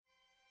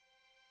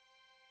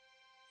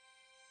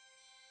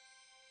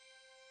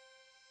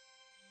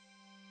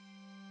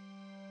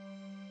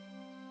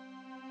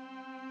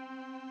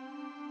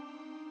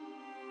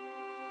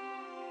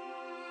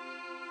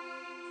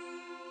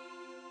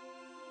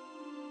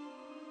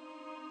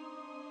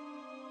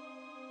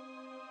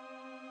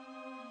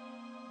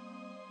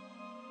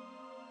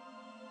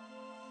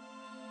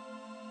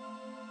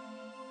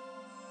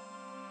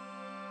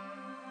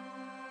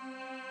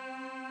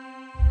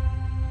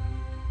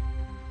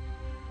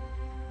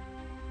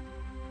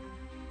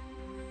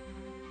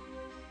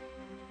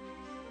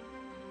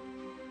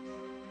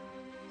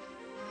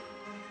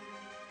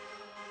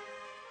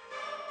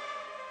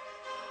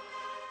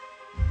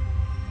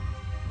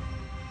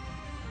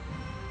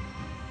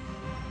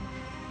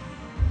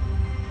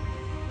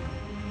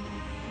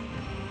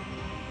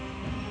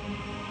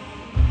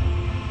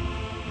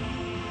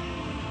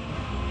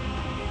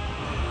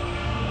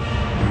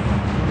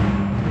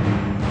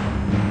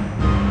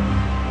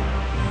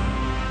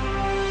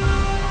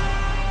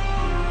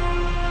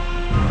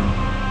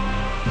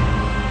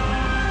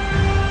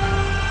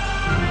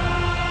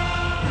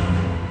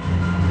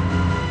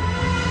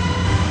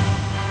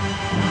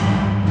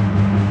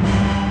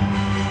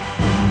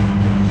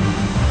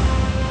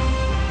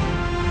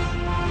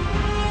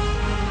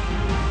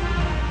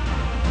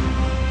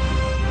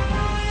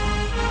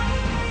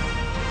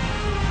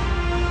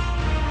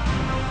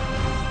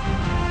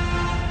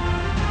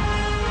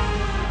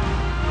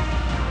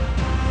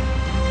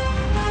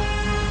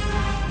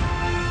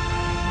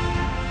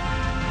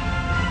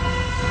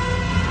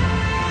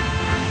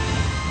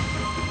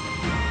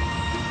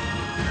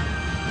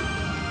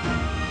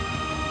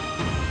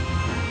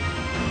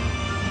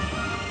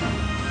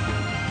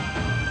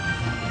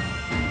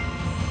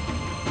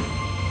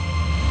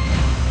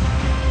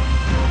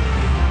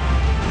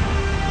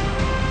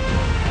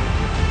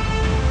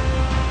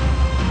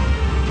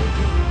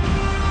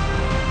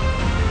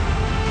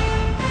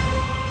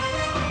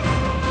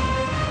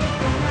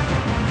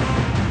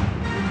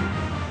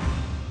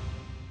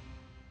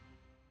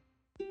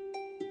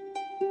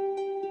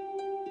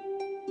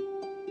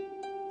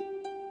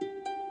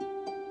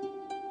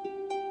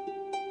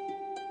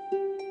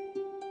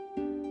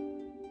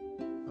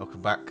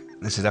Welcome back.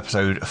 This is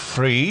episode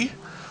 3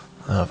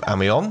 of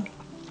Amion.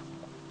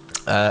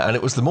 And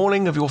it was the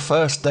morning of your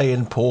first day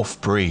in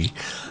Porthbree.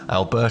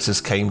 Albertus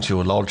came to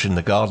your lodge in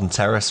the garden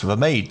terrace with a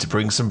maid to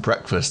bring some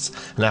breakfast,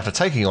 and after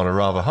taking on a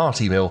rather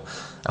hearty meal,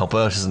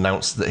 Albertus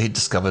announced that he'd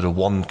discovered a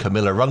one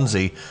Camilla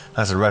Runzi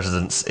as a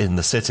residence in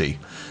the city,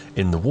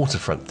 in the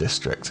waterfront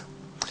district.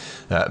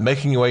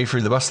 Making your way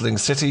through the bustling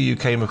city, you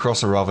came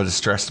across a rather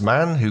distressed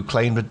man who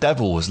claimed a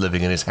devil was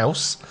living in his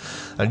house,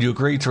 and you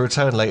agreed to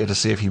return later to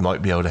see if you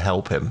might be able to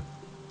help him.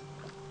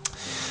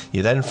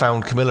 You then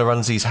found Camilla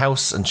Runzi's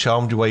house and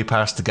charmed your way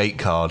past the gate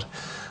guard.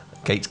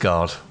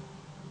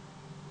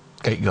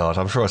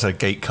 I'm sure I said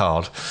gate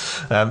card.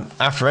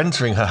 After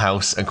entering her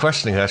house and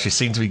questioning her, she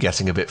seemed to be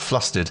getting a bit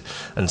flustered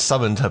and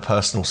summoned her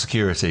personal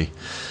security.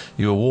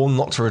 You were warned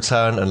not to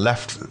return and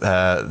left.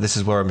 This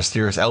is where a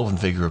mysterious elven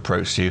figure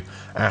approached you,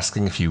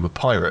 asking if you were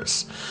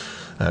pirates.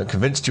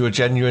 Convinced you were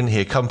genuine, he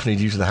accompanied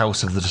you to the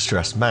house of the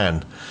distressed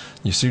man.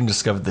 You soon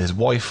discovered that his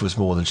wife was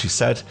more than she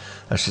said,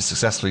 as she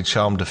successfully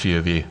charmed a few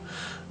of you.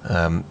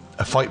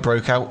 A fight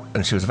broke out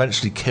and she was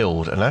eventually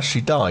killed, and as she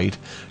died,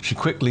 she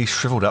quickly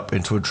shriveled up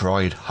into a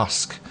dried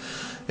husk.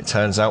 It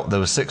turns out there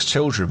were 6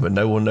 children, but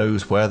no one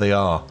knows where they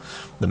are.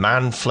 The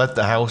man fled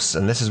the house,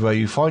 and this is where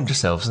you find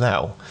yourselves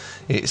now.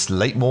 It's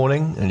late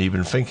morning, and you've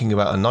been thinking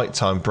about a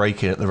nighttime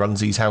break-in at the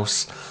Runzi's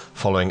house,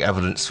 following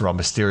evidence from a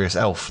mysterious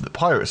elf that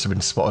pirates have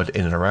been spotted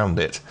in and around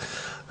it.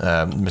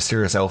 The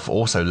mysterious elf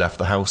also left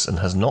the house and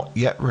has not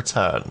yet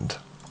returned.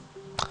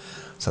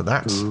 So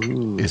that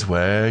is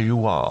where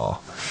you are.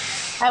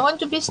 I want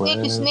to be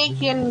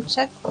sneaky and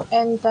check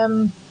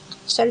and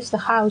search the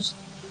house.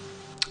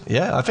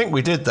 Yeah, I think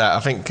we did that. I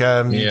think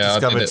you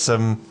discovered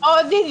some...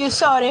 Oh, did you?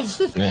 Sorry.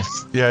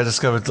 Yeah, I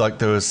discovered like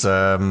there was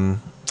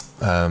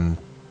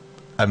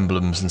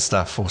emblems and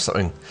stuff or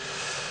something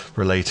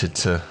related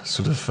to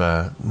sort of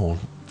more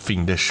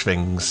fiendish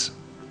things.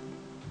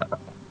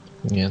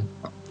 Yeah.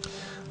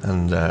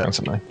 And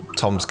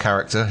Tom's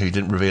character, who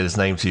didn't reveal his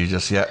name to you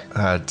just yet,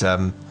 had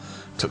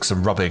took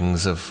some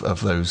rubbings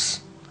of those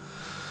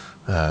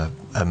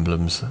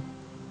emblems.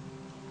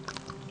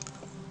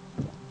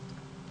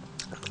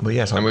 But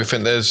yes, and we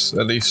think there's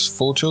at least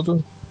 4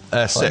 children?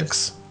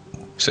 6.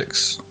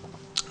 6.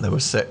 There were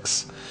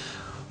 6.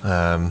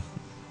 And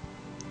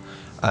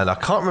I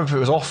can't remember if it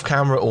was off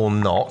camera or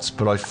not,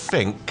 but I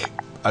think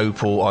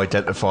Opal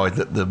identified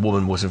that the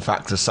woman was in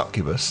fact a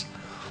succubus.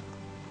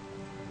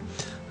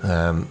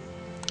 And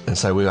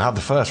so we'll have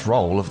the first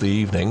roll of the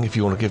evening. If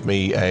you want to give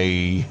me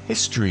a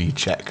history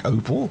check,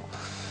 Opal.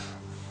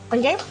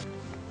 Okay.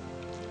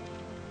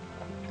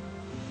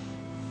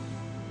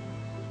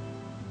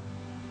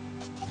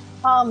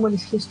 What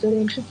is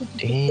history?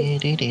 13.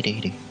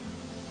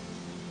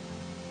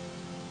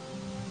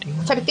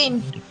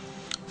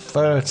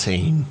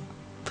 13.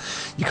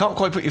 You can't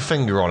quite put your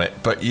finger on it,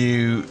 but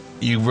you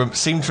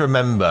seem to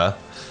remember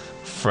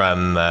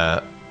from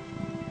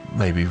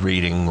maybe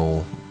reading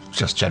or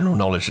just general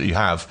knowledge that you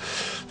have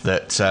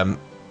that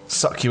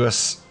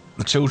succubus,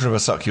 the children of a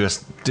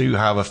succubus, do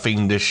have a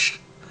fiendish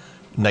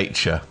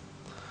nature.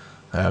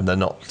 They're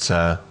not, just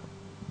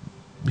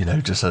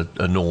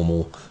a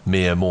normal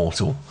mere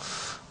mortal.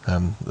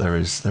 There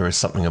is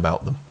something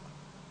about them.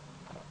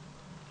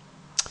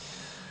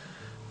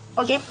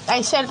 Okay,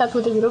 I share that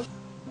with the group.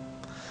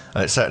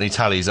 And it certainly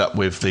tallies up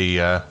with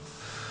the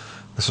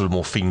sort of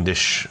more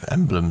fiendish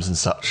emblems and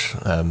such,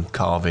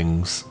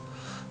 carvings.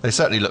 They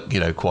certainly look,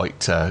 quite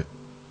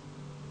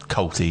culty,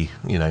 Culty.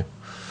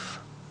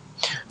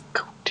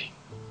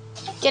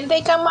 Can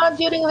they come out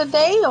during the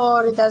day,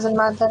 or it doesn't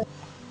matter?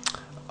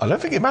 I don't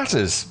think it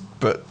matters,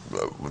 but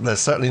they're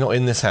certainly not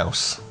in this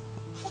house.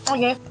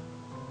 Okay.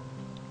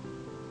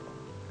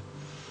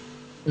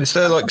 Is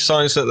there like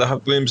signs that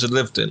the rooms are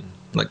lived in,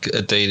 like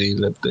a daily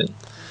lived in?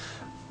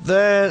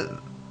 They're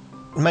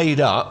made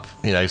up,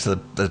 so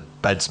the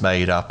bed's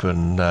made up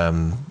and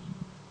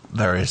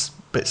various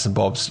bits and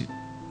bobs.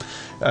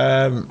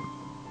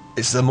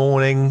 It's the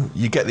morning.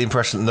 You get the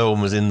impression that no one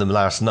was in them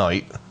last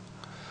night.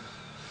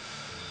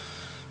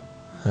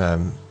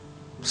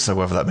 So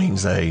whether that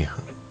means they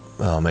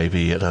are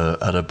maybe at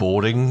a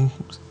boarding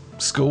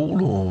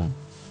school or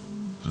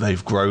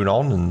they've grown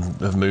on and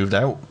have moved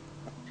out.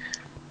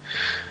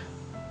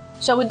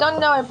 So we don't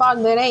know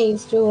about their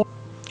age, do we?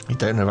 You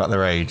don't know about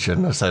their age,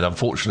 and I said,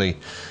 unfortunately,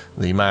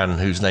 the man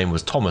whose name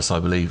was Thomas, I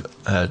believe,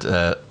 had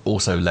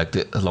also legged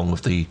it along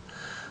with the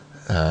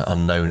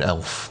unknown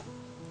elf.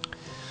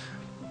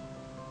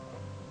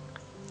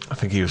 I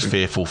think he was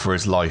fearful for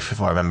his life,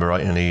 if I remember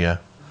right, and he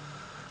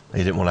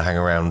didn't want to hang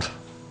around.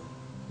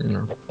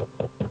 No.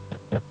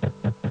 I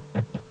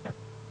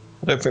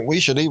don't think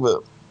we should either.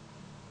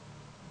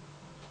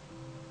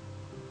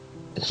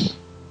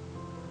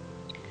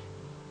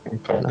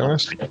 No,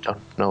 we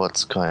don't know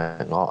what's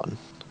going on.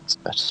 It's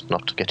best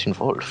not to get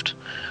involved.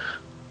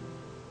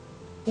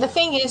 The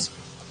thing is,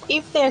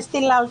 if they're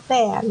still out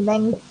there,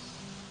 then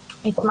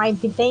it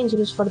might be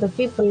dangerous for the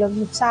people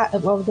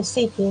of the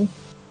city.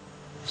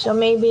 So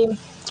maybe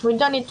we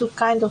don't need to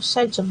kind of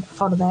search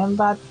for them,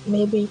 but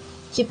maybe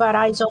keep our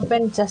eyes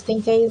open just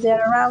in case they're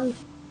around?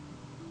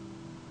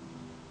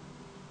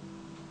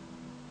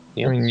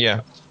 I mean,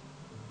 yeah.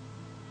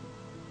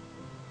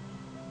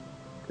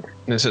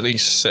 There's at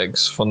least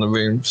 6 from the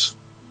rooms,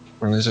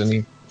 and there's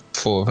only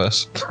 4 of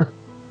us.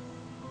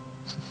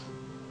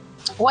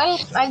 Well,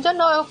 I don't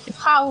know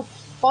how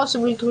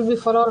possible it will be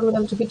for all of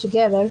them to be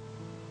together.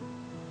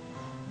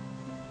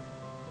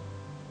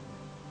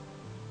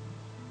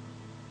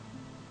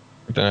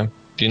 I don't know.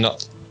 Do you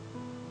not?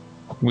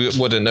 We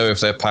wouldn't know if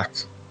they're pack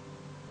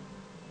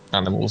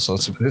animals, I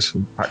suppose,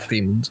 pack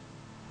demons.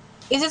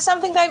 Is it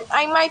something that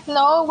I might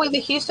know with the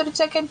history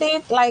check I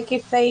did? Like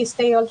if they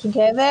stay all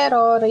together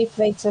or if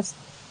they just,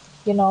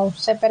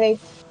 separate?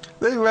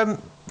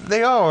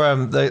 They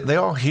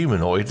are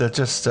humanoid. They're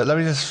just. Let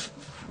me just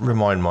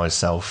remind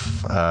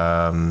myself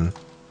the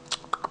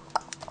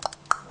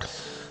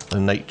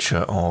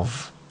nature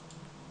of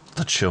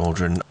the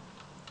children.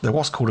 They're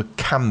what's called a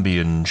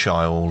Cambion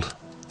child.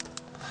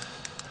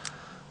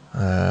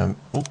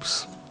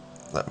 Oops.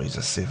 Let me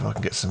just see if I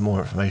can get some more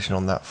information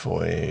on that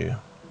for you.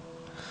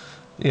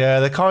 Yeah,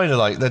 they're kind of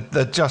like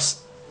they're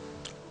just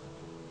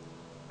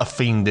a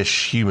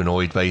fiendish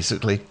humanoid,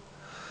 basically.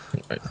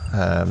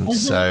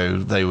 So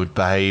they would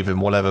behave in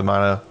whatever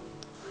manner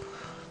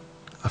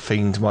a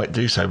fiend might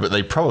do so, but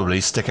they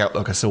probably stick out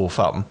like a sore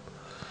thumb.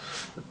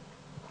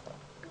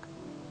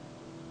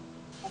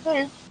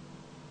 Okay.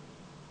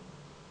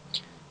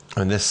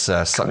 And this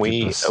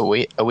succubus... Are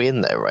we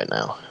in there right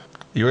now?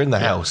 You're in the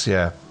house,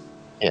 yeah.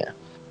 Yeah.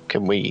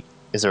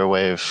 Is there a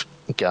way of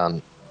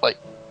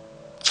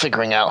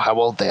figuring out how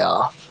old they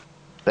are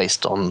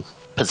based on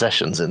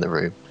possessions in the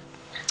room?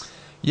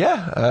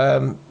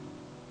 Yeah,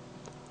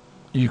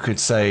 you could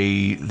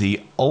say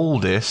the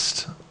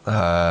oldest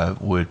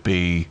would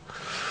be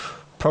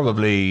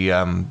probably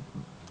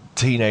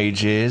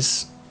teenage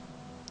years,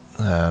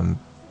 and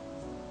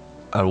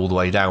all the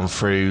way down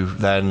through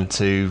then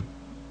to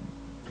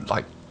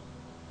like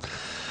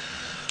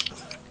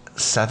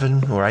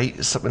 7 or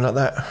 8, something like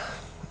that.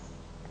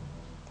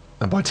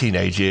 And by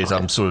teenage years,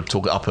 I'm sort of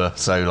talking upper,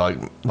 so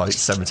like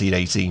 17,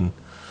 18.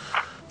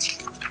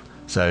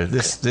 So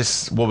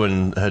this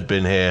woman had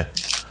been here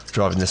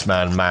driving this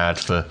man mad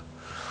for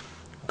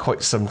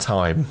quite some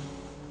time.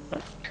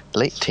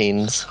 Late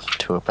teens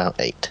to about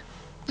 8.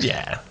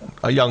 Yeah,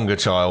 a younger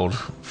child,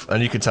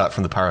 and you can tell it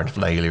from the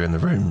paraphernalia in the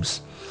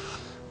rooms.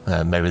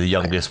 Maybe the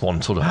youngest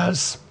one sort of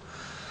has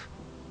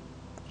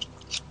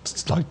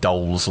like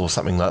dolls or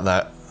something like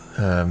that,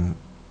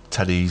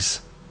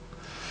 teddies.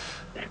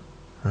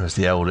 Whereas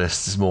the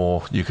eldest is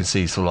more, you can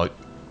see sort of like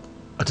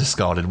a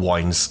discarded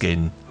wine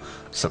skin,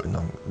 something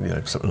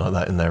like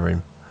that in their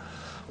room.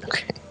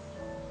 Okay.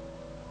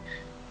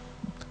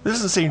 There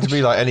doesn't seem to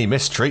be like any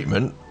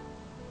mistreatment.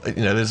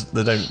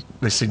 They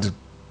seem to.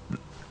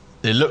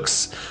 It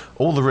looks,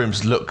 all the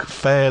rooms look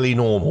fairly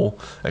normal,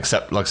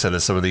 except, like I said,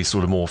 there's some of these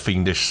sort of more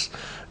fiendish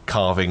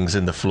carvings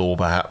in the floor,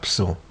 perhaps,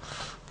 or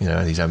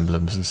these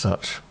emblems and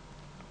such.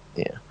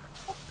 Yeah.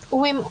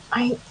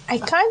 I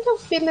kind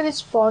of feel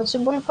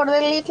responsible for the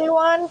little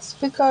ones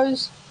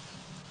because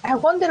I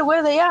wonder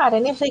where they are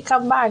and if they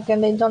come back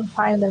and they don't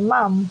find their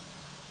mom.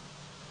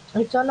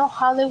 I don't know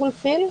how they will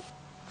feel.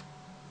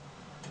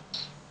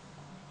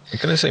 I'm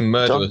going to say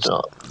murderers.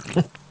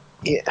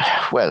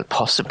 Yeah, well,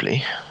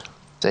 possibly.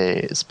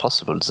 It's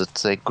possible that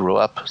they grew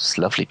up as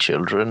lovely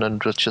children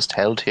and were just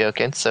held here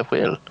against their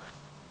will.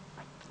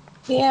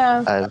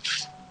 Yeah.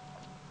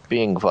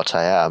 Being what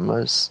I am,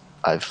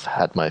 I've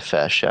had my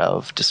fair share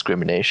of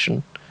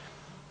discrimination,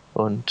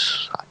 and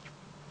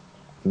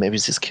maybe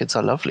these kids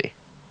are lovely.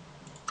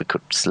 We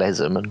could slay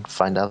them and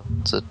find out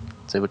that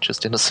they were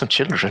just innocent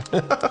children.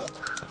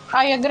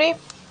 I agree.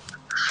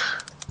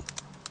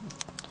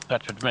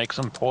 That would make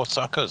them poor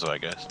suckers, I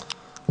guess.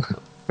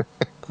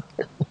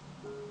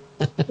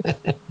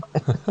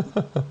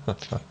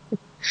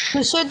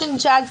 We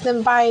shouldn't judge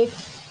them by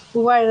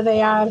where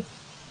they are.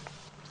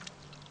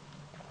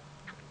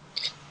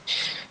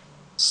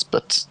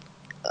 But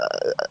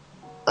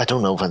I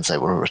don't know when they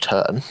will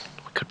return.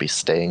 We could be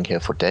staying here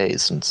for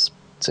days and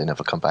they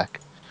never come back.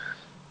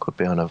 Could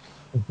be on a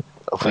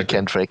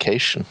weekend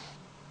vacation.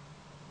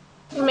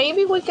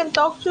 Maybe we can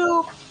talk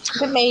to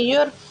the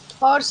mayor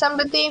or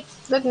somebody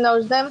that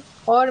knows them,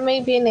 or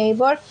maybe a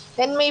neighbor,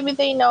 and maybe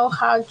they know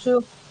how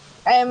to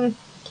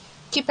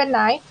keep an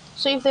eye.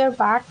 So if they're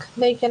back,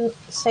 they can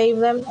save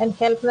them and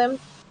help them.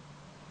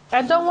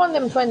 I don't want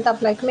them to end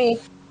up like me.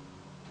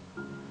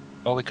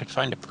 Or we could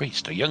find a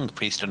priest, a young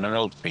priest and an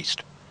old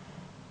priest.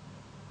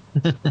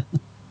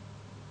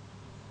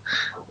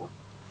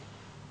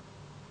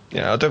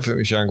 Yeah, I don't think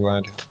we should hang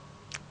around.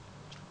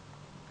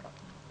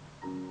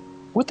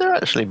 Would there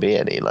actually be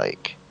any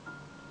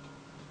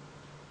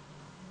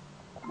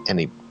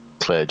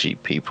clergy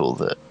people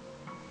that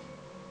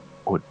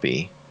would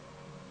be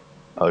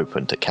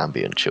open to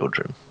Cambion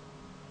children,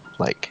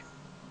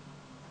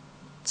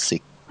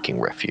 seeking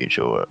refuge,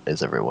 or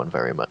is everyone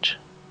very much?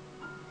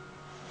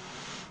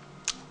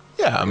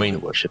 Yeah, I mean,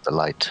 worship the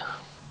light.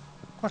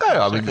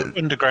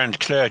 Underground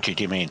clergy,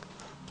 do you mean?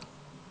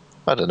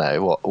 I don't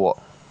know what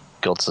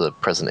gods are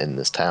present in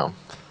this town.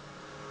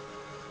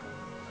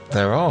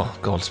 There are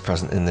gods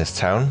present in this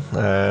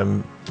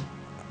town,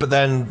 but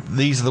then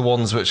these are the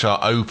ones which are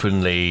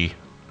openly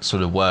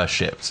sort of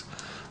worshipped.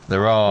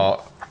 There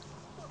are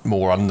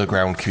more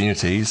underground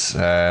communities.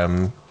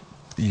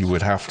 You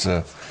would have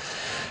to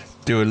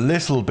do a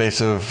little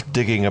bit of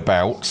digging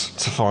about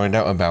to find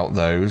out about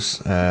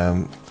those.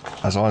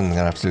 As I'm going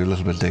to have to do a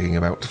little bit of digging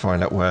about to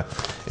find out where.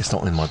 It's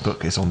not in my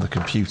book, it's on the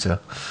computer,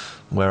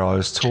 where I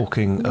was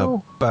talking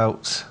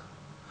about.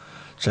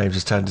 James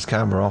has turned his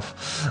camera off.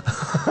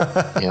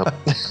 Yep.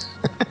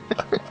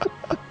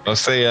 I'll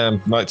say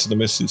night to the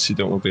missus, you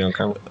don't want to be on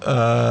camera.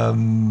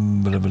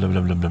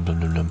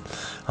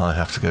 I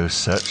have to go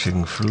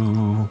searching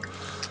through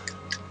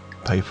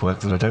paperwork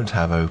that I don't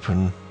have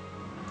open.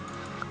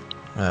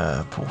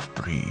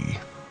 Porphyry.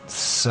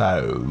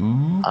 So,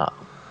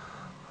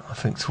 I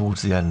think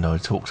towards the end I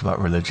talked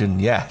about religion.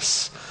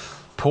 Yes,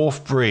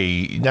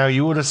 Porphyry. Now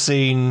you would have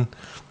seen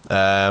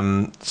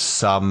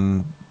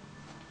some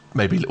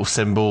maybe little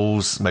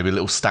symbols, maybe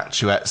little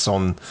statuettes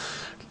on.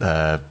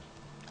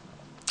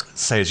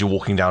 Say as you're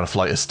walking down a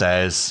flight of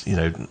stairs, you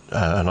know,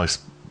 a nice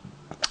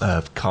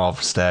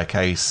carved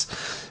staircase,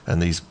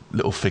 and these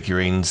little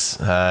figurines.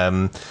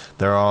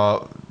 There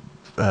are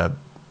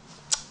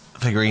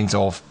figurines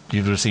of,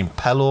 you've would have seen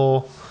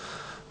Pelor,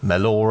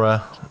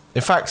 Melora.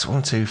 In fact,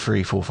 1, 2,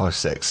 3, 4, 5,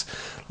 6.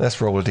 Let's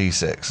roll a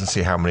d6 and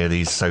see how many of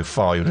these so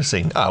far you would have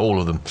seen. All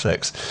of them,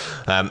 6.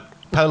 Pelor,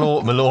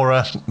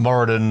 Melora,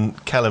 Moradin,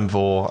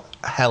 Kelemvor,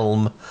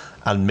 Helm,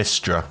 and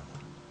Mistra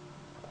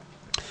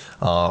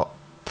are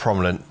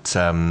prominent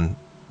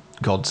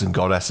gods and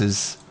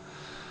goddesses,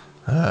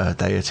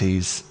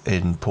 deities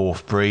in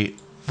Porphyry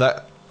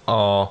that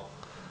are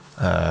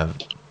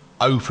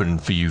open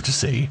for you to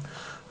see.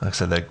 Like I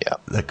said,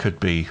 there could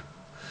be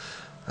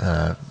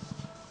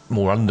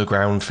more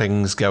underground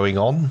things going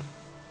on.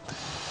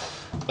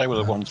 They were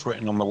the ones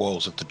written on the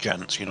walls of the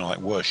gents, you know, like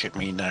worship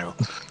me now.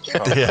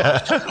 Yeah.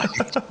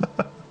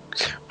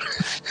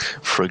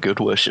 For a good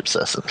worship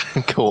session.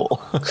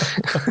 Cool.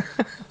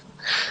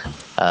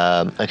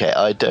 Okay,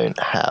 I don't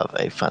have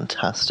a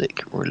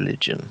fantastic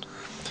religion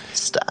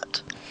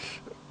stat,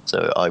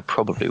 so I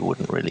probably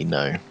wouldn't really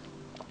know.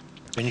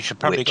 Then you should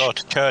probably go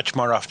to church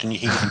more often, you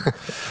heathen.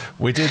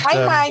 We did.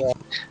 I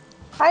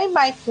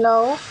might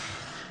know.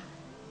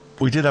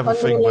 We did have a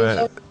thing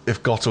where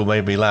if Gottel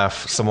made me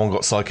laugh, someone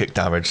got psychic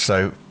damage.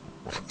 So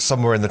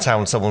somewhere in the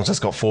town, someone's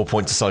just got 4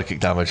 points of psychic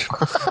damage.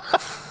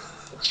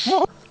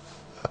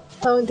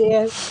 Oh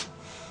dear.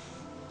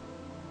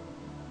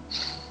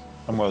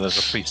 And well, there's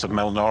a priest of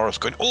Melnora's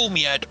going, oh,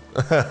 me head!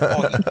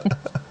 Oh, you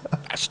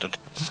bastard.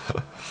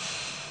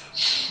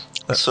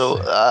 So,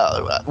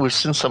 we've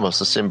seen some of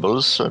the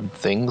symbols and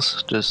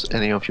things. Does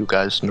any of you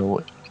guys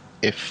know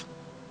if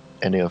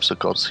any of the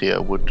gods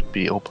here would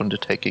be open to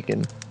taking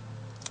in?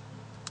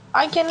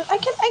 I can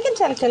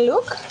take a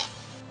look.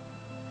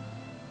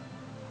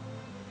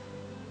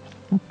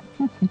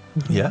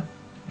 Yeah.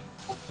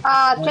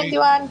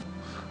 21.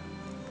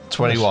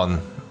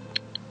 21.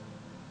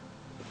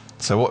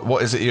 So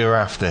what is it you're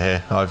after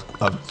here? I've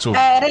sort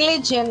of...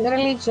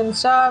 Religion.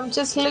 So I'm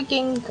just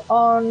looking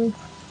on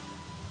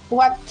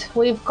what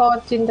we've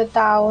got in the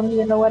town,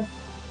 you know, what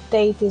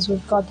deities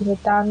we've got in the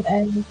town,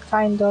 and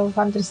kind of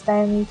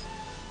understand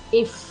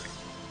if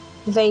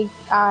they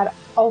are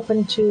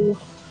open to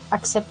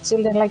accept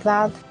children like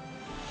that.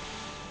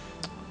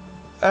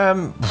 I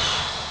mean,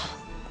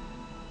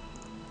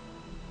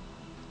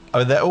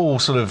 they're all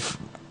sort of,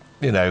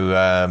 you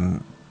know,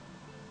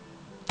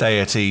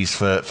 deities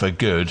for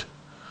good,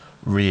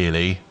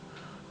 really.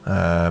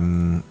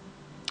 I'm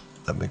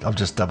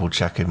just double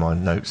checking my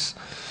notes.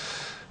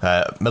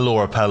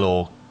 Melora,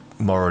 Pelor,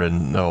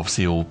 Moradin are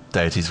obviously all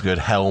deities for good.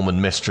 Helm and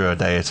Mistra are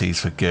deities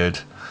for good.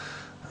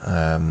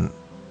 Let me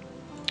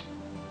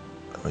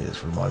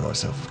just remind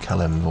myself of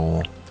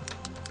Kelemvor.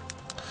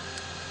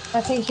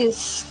 I think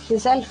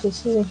he's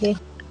elfish, isn't he?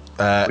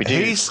 We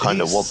do kind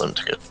of want them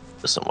to get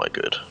somewhere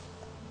good.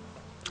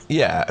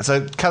 Yeah, so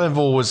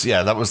Kelemvor was,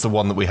 that was the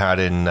one that we had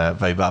in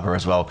Vaybaba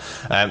as well.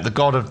 The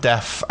god of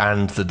death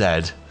and the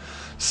dead.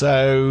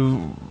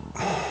 So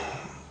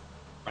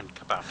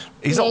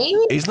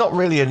he's not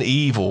really an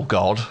evil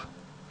god,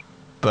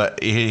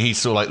 but he's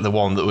sort of like the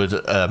one that would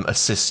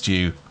assist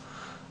you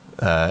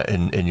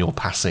in your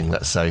passing,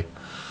 let's say,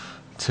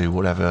 to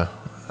whatever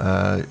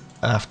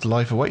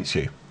afterlife awaits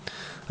you.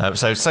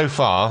 So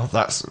far,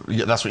 that's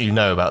what you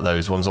know about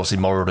those ones. Obviously,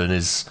 Moradin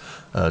is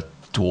a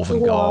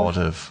dwarven god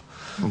of,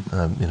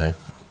 you know,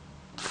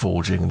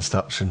 forging and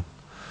such, and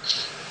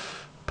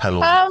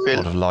Pelor,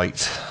 god of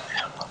light.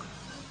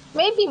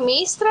 Maybe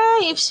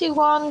Mistra, if she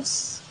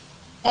wants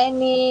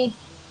any,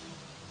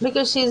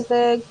 because she's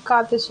the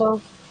goddess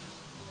of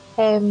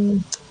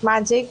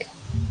magic.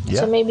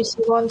 Yeah. So maybe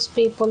she wants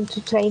people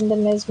to train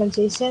them as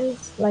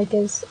magicians, like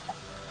as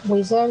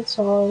wizards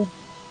or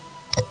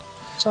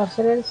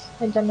sorcerers.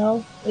 I don't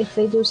know if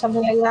they do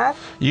something like that.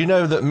 You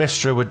know that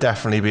Mistra would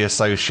definitely be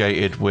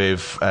associated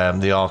with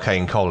the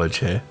Arcane College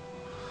here.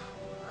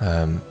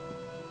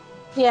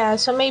 Yeah,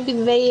 so maybe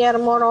they are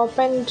more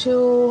open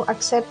to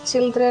accept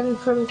children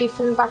from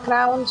different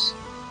backgrounds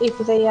if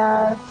they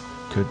are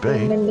Could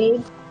in be.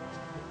 need.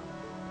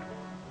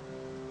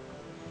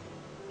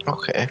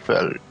 Okay,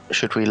 well,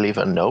 should we leave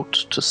a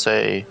note to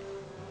say,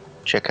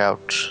 check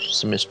out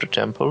the Mr.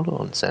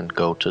 Temple, and then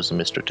go to the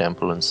Mr.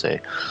 Temple and say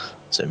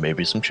there may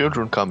be some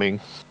children coming?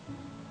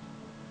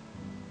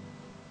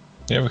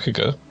 Yeah, we could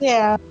go.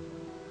 Yeah,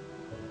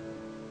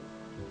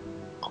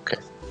 Okay.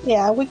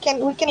 yeah, we can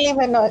leave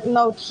a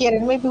note here,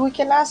 and maybe we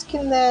can ask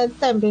in the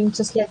temple and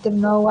just let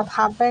them know what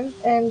happened,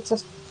 and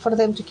just for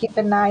them to keep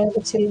an eye on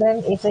the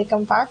children if they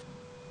come back.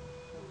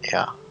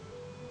 Yeah.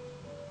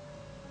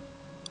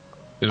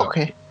 Yeah.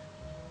 Okay.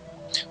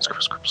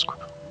 Scribble, scribble,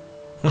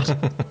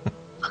 scribble.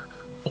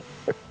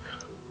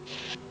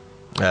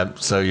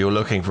 So you're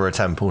looking for a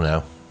temple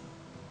now.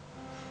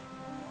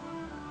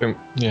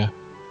 Yeah.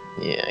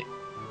 Yeah.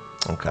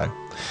 Okay.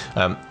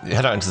 You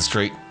head out into the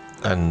street,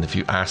 and if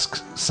you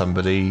ask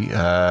somebody,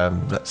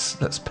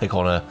 let's pick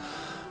on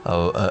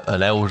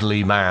an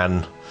elderly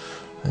man.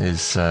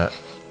 Is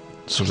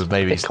sort of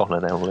maybe Pick on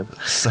an elderly.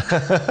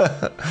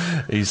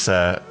 he's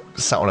sat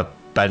on a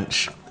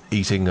bench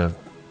eating a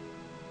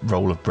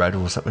roll of bread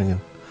or something.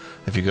 And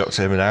if you go up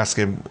to him and ask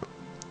him,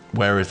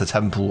 where is the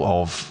temple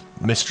of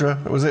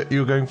Mistra? Was it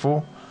you were going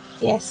for?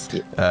 Yes.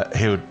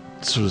 He would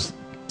sort of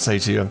say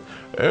to you,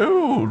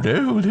 "Oh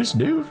no, there's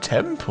no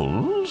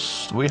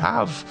temples. We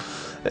have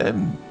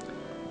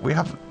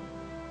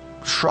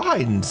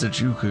shrines that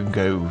you can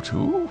go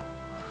to,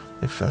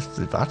 if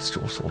that's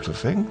your sort of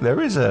thing. There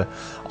is a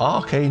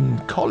arcane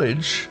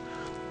college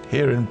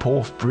here in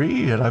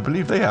Porthbury, and I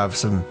believe they have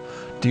some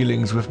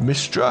dealings with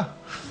Mistra."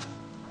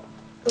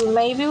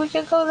 Maybe we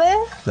can go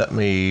there. Let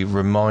me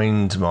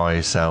remind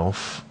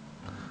myself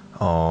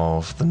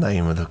of the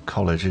name of the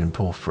college in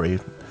Porthbury.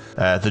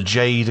 The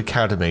Jade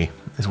Academy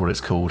is what it's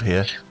called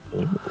here.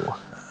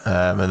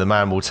 And the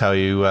man will tell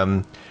you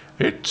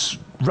it's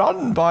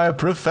run by a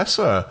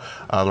professor,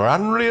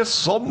 Ranrius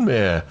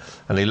Sonmere.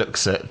 And he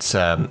looks at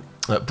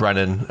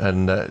Brennan,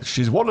 and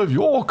she's one of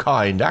your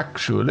kind,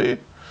 actually.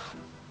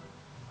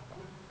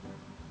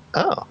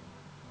 Oh.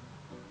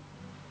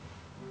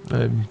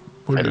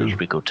 Would It you- would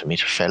be good to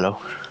meet a fellow.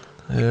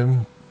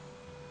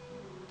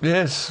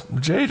 Yes,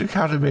 Jade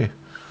Academy.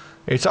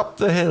 It's up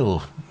the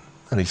hill,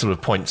 and he sort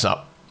of points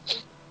up,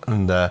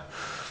 and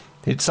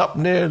it's up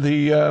near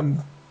the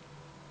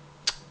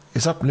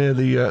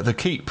the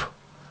keep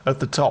at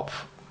the top.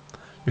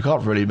 You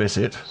can't really miss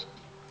it.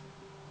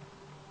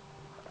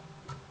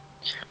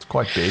 It's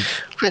quite big.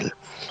 Well,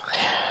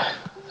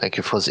 thank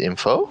you for the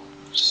info.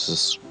 This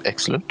is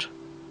excellent.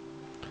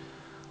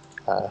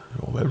 You're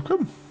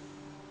welcome.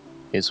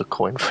 Here's a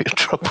coin for your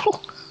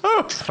trouble.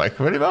 Oh, thank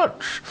you very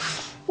much.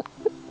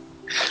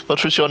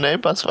 What was your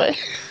name, by the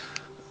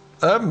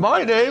way?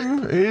 My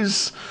name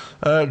is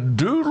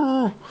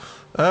Doodle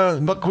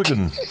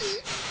McQuiggan.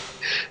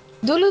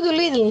 Doodle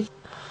doodle.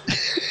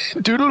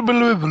 Doodle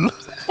Balooble.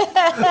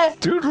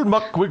 Doodle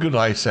McQuiggan,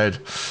 I said.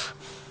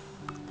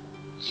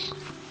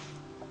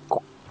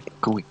 Oh,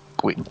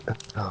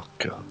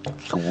 God.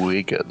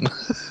 Wigan.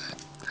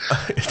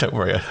 Don't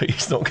worry,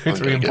 he's not going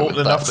to be Okay, go important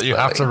with enough that that you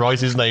have to spelling. write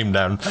his name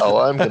down. Oh,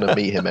 I'm going to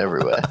meet him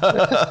everywhere.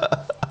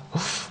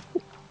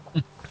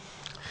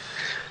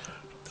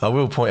 I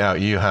will point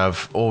out you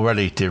have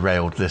already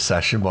derailed this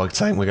session by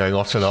saying we're going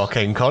off to an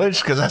arcane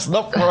college, because that's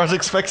not where I was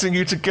expecting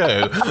you to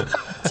go.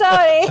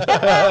 Sorry.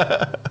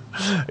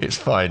 It's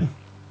fine.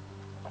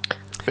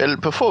 Well,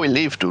 before we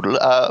leave, Doodle,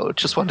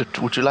 just wondered,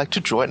 would you like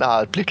to join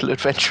our little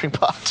adventuring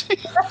party?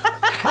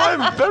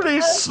 I'm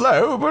very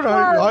slow, but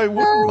I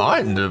wouldn't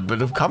mind a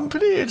bit of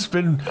company.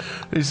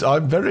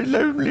 I'm very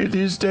lonely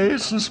these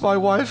days since my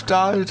wife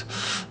died.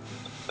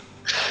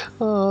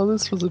 Oh,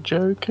 this was a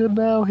joke, and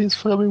now he's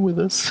coming with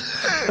us.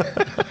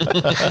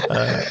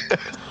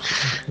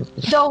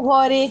 Don't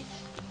worry.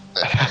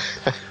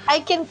 I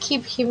can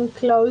keep him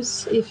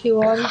close if you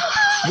want.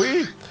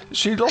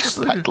 She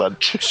lost Packed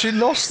lunch. She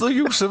lost the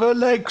use of her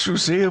legs, you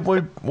see, and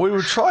we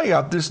were trying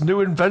out this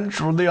new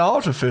invention on the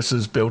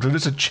artificers built, and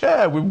it's a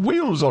chair with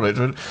wheels on it,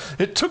 and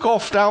it took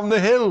off down the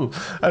hill,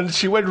 and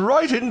she went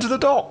right into the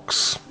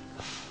docks.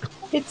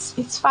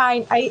 It's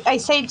fine. I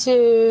say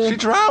to. She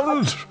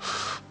drowned.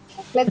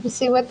 Let me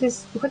see what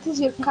is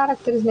your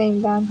character's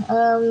name, Dan?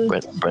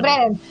 Brennan.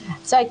 Brennan.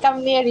 So I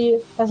come near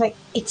you. I was like,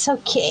 it's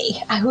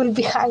okay. I will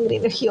be hungry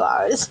in a few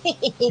hours.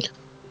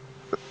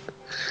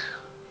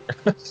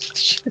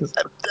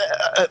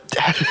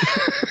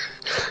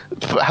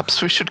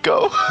 Perhaps we should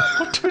go.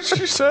 What did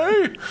she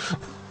say?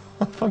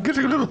 I'm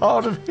getting a little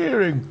hard of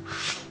hearing.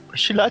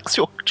 She likes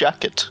your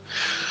jacket.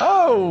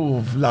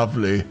 Oh,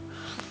 lovely.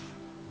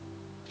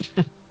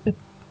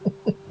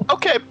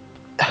 Okay.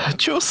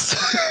 Choose.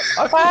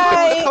 I thought I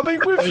Bye. was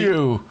coming with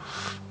you.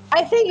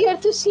 I think you're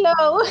too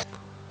slow.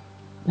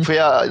 We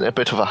are in a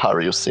bit of a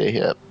hurry, you see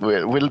here.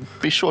 We'll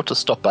be sure to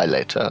stop by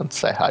later and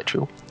say hi to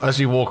you. As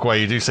you walk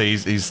away, you do see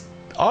he's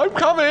I'm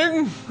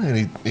coming!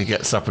 And he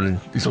gets up and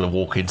he's on a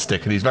walking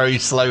stick, and he's very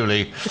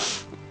slowly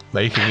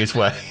making his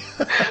way.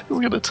 We're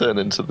going to turn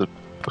into the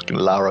Fucking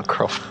Lara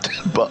Croft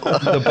butler.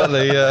 The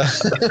butler, yeah.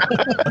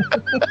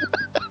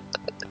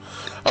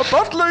 A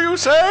butler, you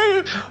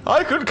say?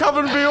 I could come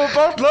and be your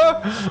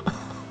butler.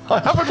 I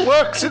haven't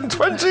worked in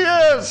 20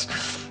 years.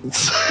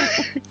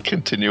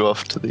 Continue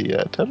off to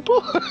the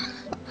temple.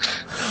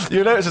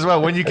 You notice as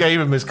well, when you gave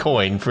him his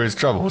coin for his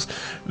troubles,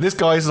 this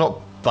guy's not,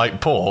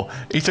 like, poor.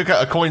 He took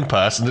out a coin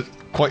purse and it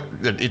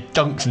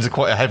dunked into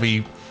quite a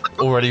heavy,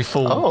 already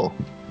full, Oh,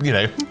 you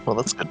know, well,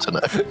 that's good to know.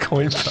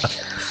 coin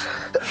purse.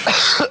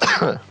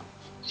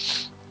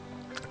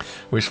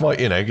 Which might,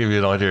 you know, give you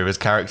an idea of his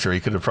character. He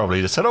could have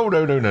probably just said, oh,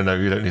 no, you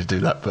don't need to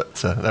do that.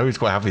 But no, he's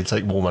quite happy to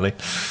take more money.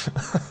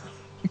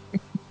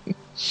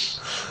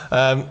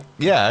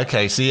 Yeah,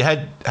 okay, so you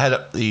head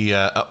up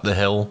the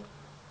hill,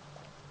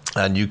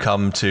 and you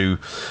come to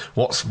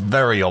what's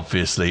very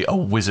obviously a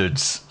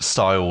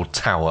wizard's-style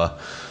tower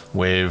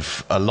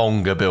with a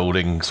longer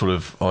building sort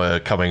of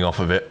coming off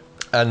of it.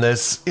 And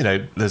there's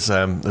a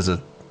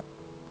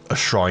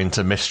shrine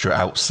to Mystra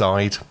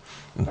outside,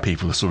 and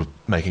people are sort of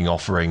making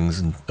offerings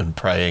and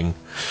praying.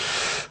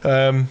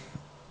 But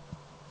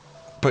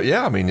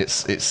yeah, I mean,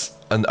 it's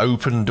an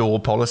open door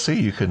policy.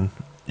 You can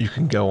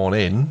go on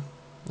in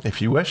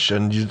if you wish,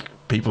 and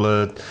people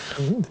are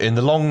in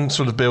the long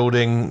sort of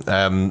building.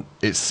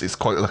 It's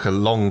quite like a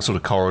long sort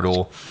of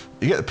corridor.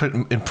 You get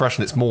the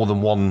impression it's more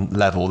than one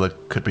level. There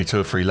could be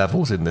 2 or 3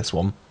 levels in this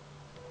one.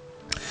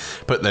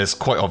 But there's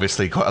quite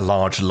obviously quite a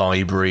large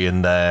library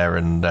in there,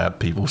 and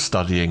people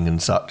studying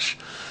and such.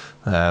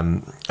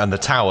 And the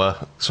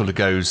tower sort of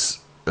goes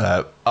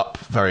up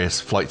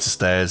various flights of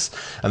stairs,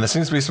 and there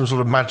seems to be some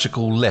sort of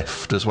magical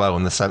lift as well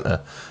in the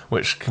centre,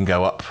 which can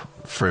go up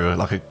through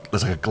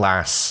there's like a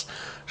glass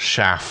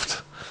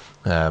shaft,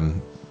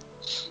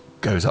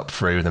 goes up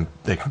through, and then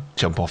they can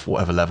jump off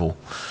whatever level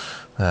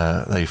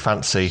they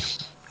fancy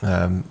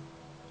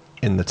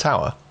in the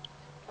tower.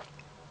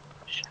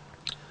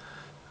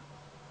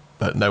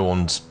 But no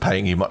one's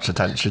paying you much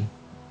attention.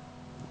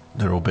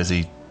 They're all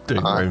busy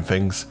doing their own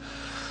things.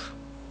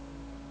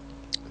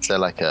 Is there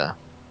like a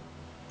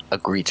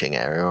greeting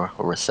area or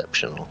a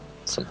reception or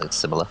something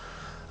similar?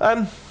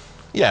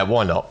 Yeah,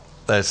 why not?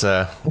 There's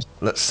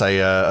let's say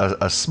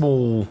a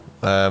small,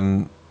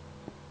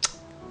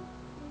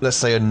 let's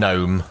say a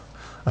gnome,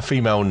 a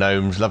female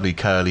gnome, lovely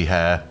curly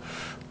hair,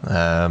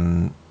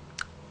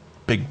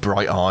 big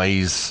bright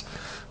eyes.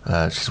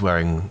 She's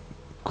wearing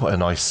quite a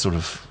nice sort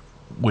of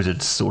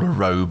wizard sort of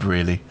robe,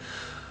 really.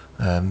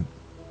 And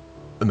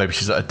maybe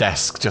she's at a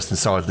desk just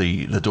inside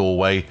the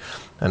doorway,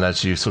 and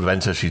as you sort of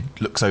enter, she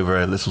looks over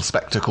her little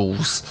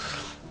spectacles,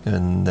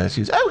 and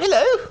she's, oh,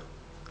 hello,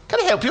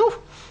 can I help you?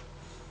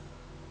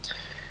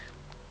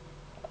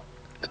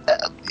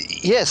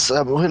 Yes,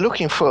 we're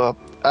looking for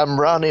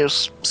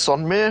Amranius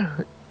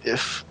Sonmir,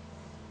 if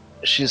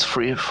she's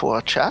free for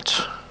a chat.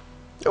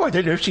 Oh, I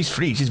don't know if she's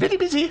free. She's very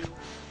busy.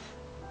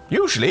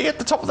 Usually at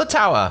the top of the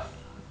tower.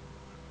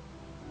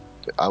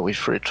 Are we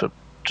free to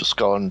just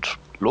go and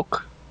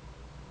look?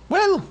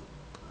 Well,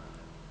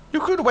 you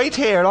could wait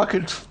here and I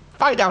could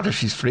find out if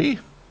she's free.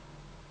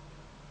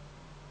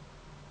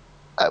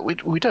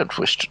 We don't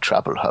wish to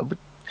trouble her, but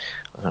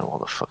I don't know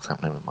what the fuck's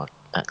happening with my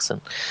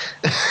accent.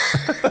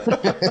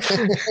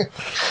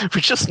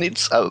 We just need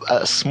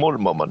a small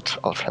moment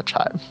of her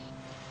time.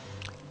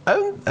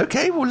 Oh,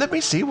 okay. Well, let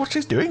me see what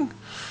she's doing.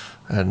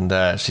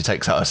 And she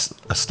takes out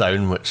a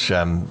stone, which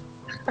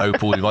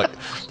Opal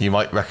you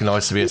might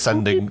recognise to be a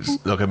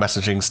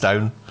messaging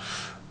stone.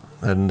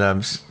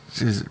 And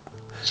she's,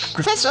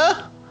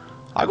 Professor,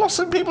 I got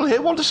some people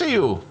here want to see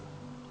you.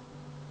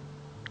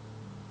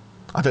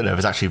 I don't know if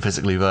it's actually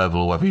physically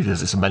verbal or whether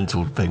it's a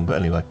mental thing,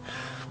 but anyway.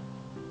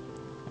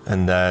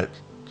 And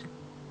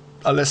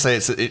let's say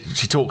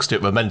she talks to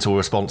it, but a mental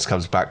response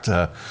comes back to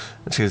her,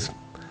 and she goes,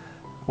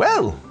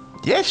 well,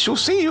 yes, she'll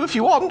see you if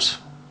you want.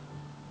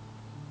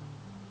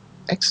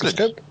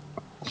 Excellent.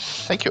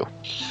 Thank you.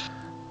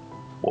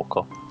 Walk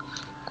off.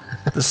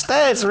 The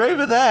stairs are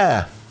over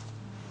there.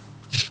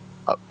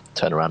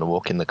 Turn around and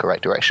walk in the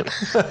correct direction.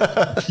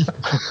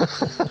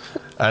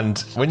 And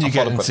when you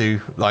get into,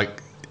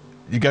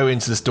 you go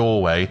into this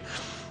doorway,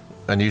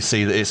 and you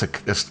see that it's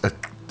a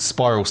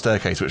spiral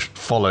staircase which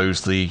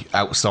follows the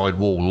outside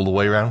wall all the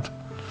way around.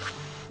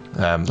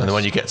 And then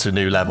when you get to a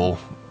new level,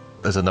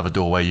 there's another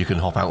doorway you can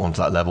hop out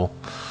onto that level.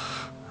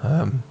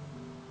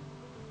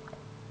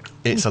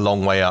 It's a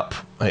long way up,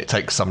 and it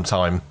takes some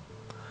time.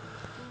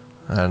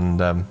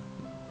 And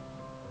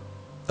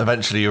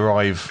eventually you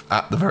arrive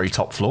at the very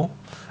top floor,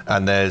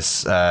 and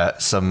there's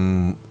it's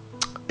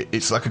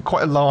like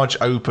quite a large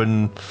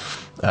open,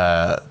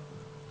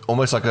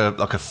 almost like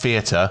a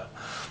theatre,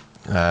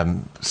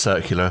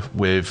 circular,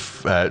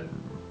 with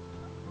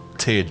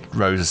tiered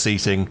rows of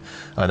seating,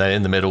 and then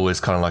in the middle is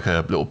kind of like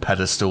a little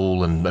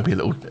pedestal and maybe a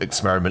little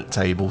experiment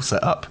table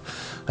set up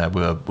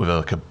with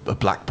a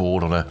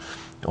blackboard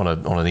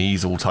on an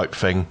easel type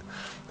thing.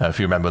 If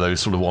you remember those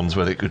sort of ones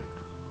where they could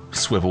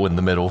swivel in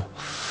the middle.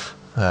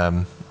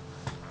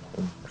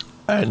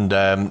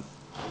 And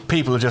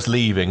people are just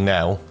leaving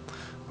now,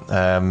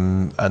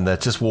 and they're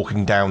just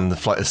walking down the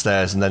flight of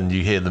stairs, and then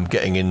you hear them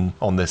getting in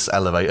on this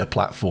elevator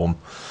platform,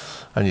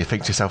 and you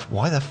think to yourself,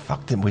 why the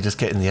fuck didn't we just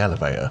get in the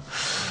elevator?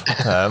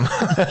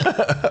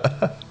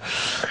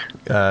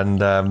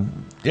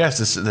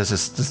 Yes, there's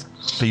this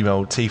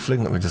female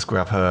tiefling. Let me just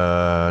grab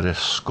her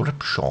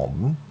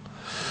description.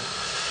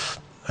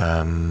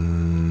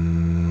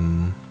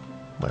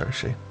 Where is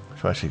she?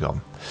 Where's she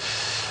gone?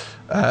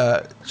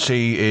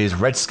 She is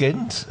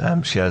red-skinned.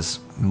 She has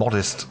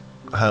modest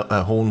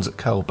horns that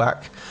curl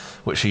back,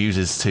 which she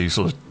uses to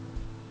sort of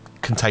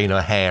contain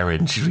her hair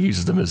in. She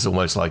uses them as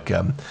almost like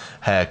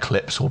hair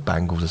clips or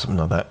bangles or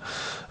something like that.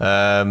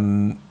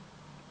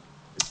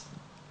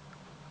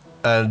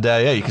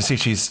 You can see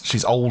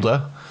she's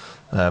older.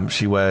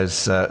 She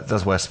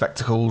does wear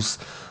spectacles.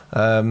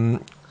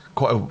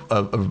 Quite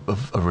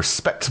a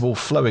respectable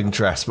flowing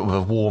dress, but with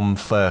a warm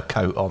fur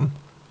coat on.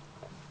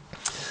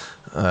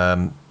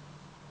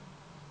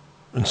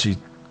 And she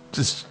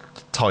just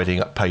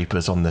tidying up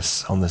papers on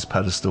this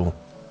pedestal.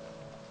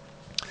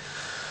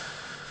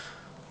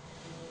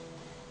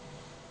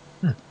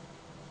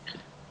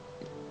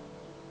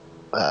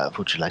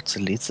 Would you like to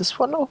lead this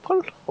one,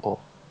 Opal? Or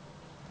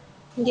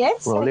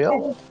Yes,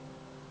 Rolio?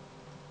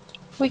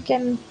 I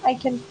can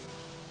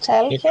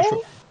tell Yeah, her.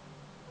 sure.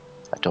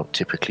 I don't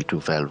typically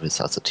do well with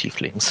other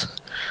tieflings.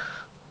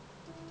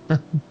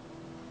 What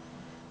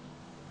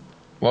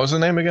was her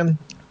name again?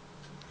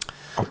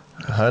 Her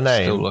Still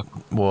name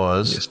look-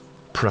 was Yes.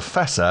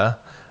 Professor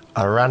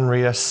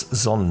Aranrius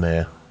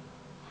Zonmir.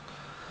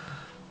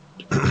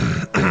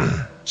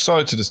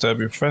 Sorry to disturb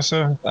you,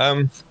 Professor.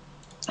 Are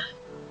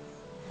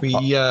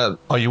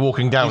you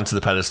walking down to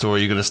the pedestal, or are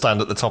you going to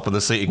stand at the top of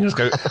the seat and just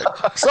go,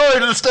 sorry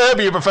to disturb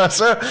you,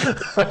 Professor?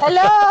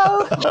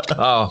 Hello.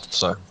 Oh,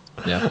 sorry.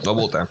 Yeah, I'll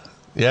walk down.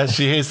 Yeah,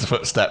 she hears the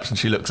footsteps and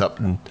she looks up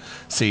and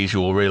sees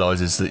you, or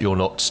realises that you're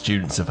not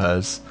students of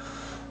hers.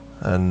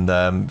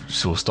 And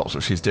she'll stop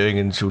what she's doing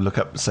and she'll look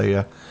up and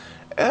say,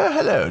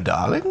 hello,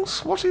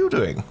 darlings. What are you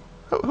doing?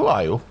 Who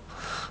are you?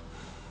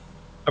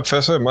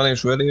 Professor, my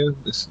name's Relio.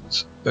 This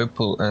is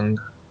Opal and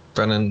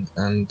Brennan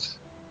and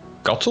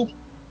Gottel.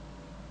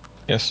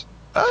 Yes.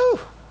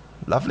 Oh,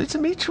 lovely to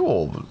meet you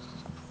all.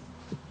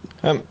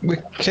 We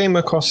came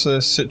across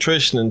a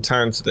situation in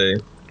town today.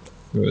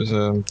 There was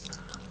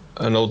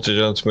an older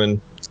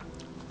gentleman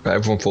that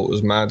everyone thought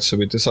was mad, so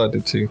we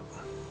decided to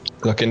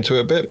look into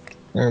it a bit,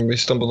 and we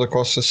stumbled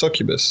across a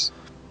succubus.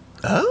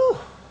 Oh,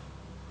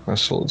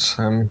 That's what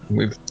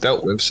we've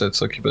dealt with said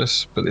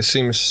succubus, but it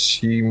seems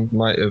she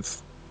might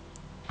have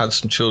had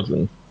some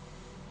children.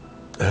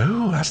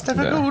 oh, that's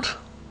never Yeah.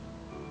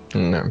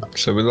 good. No,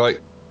 so we're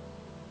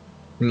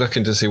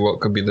looking to see what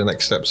could be the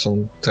next steps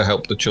on to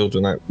help the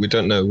children out. We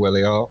don't know where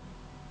they are,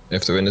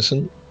 if they're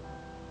innocent.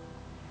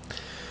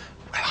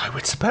 Well, I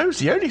would suppose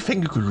the only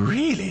thing you could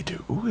really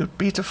do would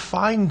be to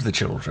find the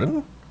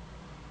children,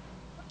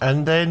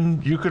 and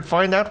then you could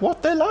find out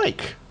what they're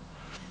like.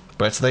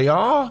 But they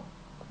are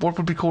what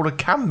would be called a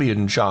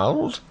Cambion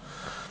child.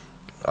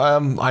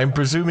 I'm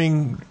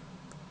presuming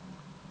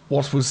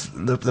what was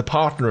the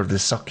partner of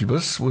this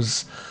succubus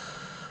was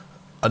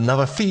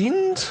another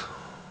fiend?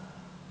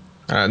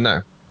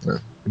 No,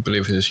 I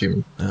believe he's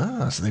human.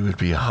 Ah, so they would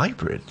be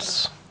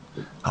hybrids.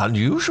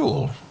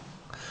 Unusual.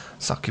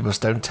 Succubus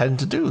don't tend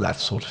to do that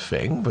sort of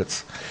thing,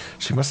 but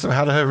she must have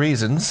had her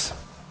reasons.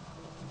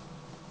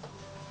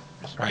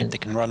 That's right, they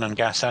can run on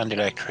gas and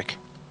electric.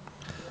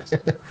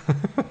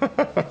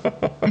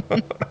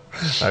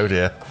 Oh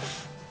dear.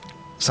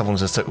 Someone's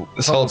just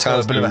This whole got a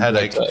town's bit of a been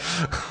headache. like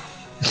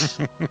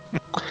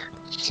that.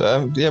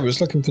 So we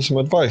was looking for some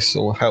advice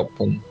or help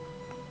on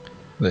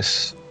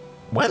this.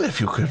 Well, if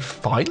you could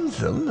find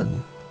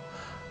them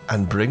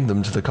and bring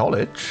them to the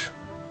college,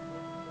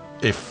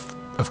 if,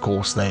 of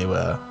course, they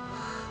were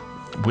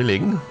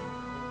willing.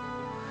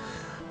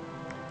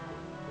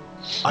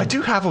 I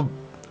do have a...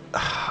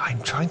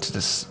 I'm trying to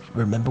just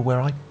remember where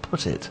I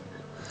put it.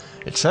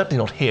 It's certainly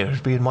not here.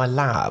 It'd be in my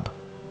lab.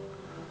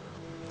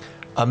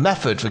 A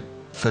method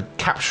for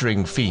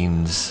capturing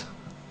fiends.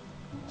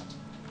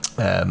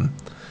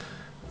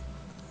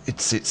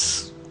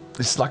 It's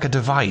like a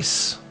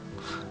device.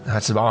 I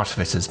had some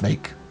artificers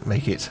make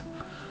it,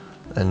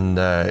 and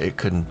it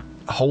can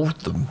hold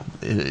them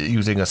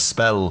using a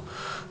spell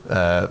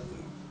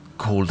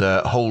called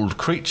Hold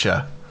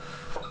Creature.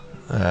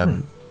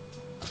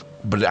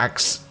 But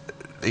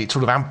it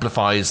sort of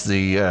amplifies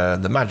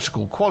the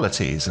magical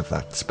qualities of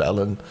that spell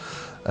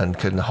and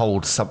can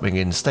hold something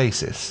in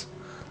stasis,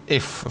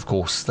 if, of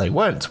course, they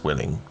weren't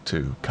willing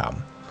to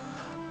come.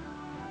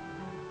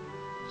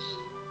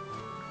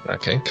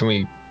 Okay, can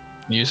we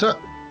use that?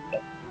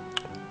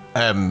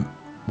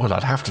 Well,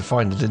 I'd have to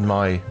find it in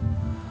my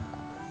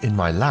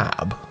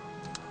lab.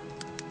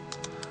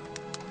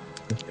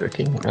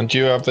 Okay. And do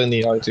you have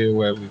any idea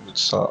where we would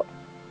start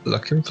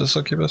looking for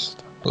succubus?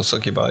 Or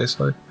succubi,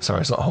 sorry? Sorry,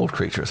 it's not Hold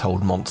Creature, it's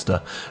Hold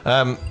Monster.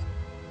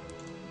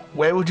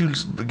 Where would you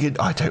begin?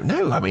 I don't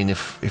know. I mean,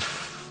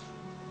 if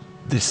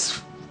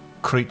this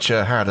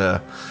creature had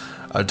a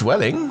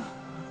dwelling,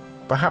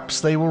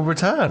 perhaps they will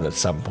return at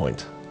some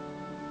point.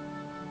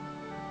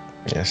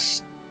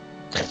 Yes.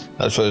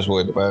 That's what I was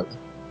worried about.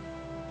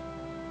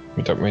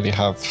 We don't really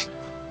have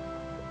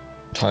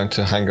time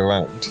to hang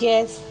around.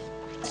 Yes,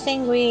 I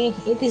think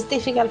it is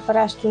difficult for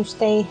us to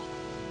stay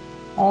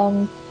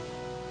and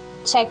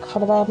check for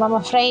them. I'm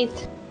afraid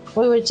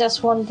we were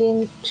just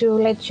wanting to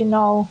let you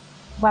know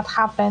what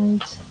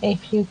happened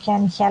if you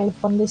can help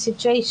on the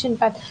situation,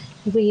 but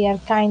we are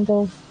kind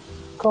of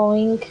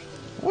going.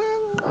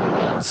 Well,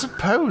 I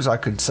suppose I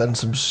could send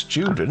some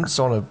students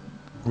on a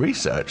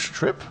research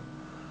trip.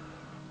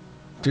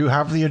 Do you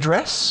have the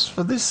address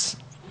for this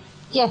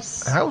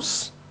Yes,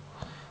 house?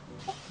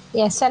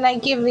 yes, and I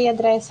give the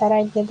address. I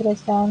write the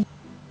address down.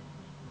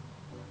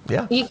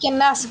 Yeah. You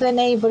can ask the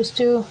neighbors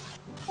too.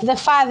 The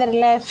father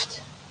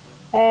left.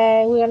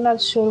 We are not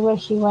sure where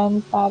he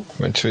went, but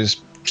Went to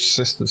his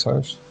sister's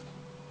house.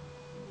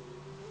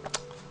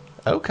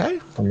 Okay.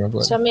 I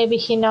remember. so maybe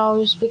he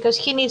knows because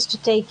he needs to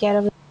take care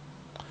of it.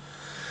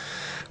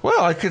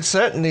 Well, I could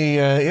certainly,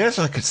 yes,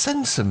 I could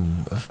send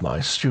some of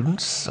my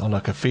students on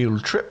like a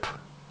field trip.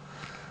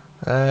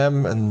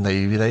 And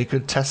maybe they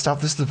could test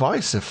out this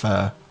device if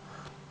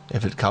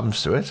it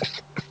comes to it.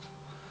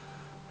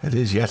 It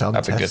is yet That'd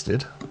be good.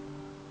 untested.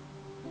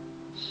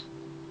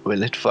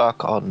 Will it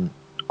work on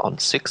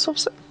 6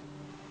 of them?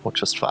 Or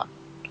just 1?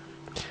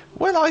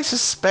 Well, I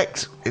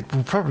suspect it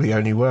will probably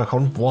only work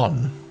on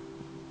 1.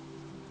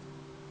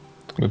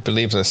 We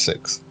believe there's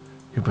 6.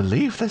 You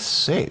believe there's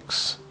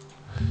 6?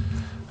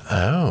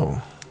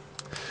 Oh.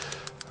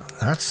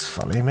 That's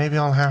funny. Maybe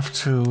I'll have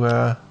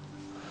to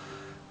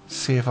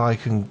see if I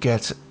can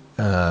get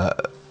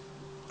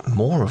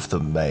more of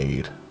them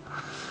made.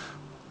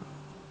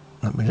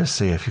 Let me just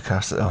see if you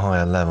cast at a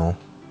higher level.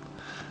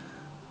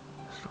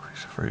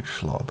 For each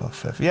slot above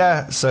 5th.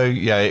 Yeah, so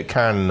yeah, it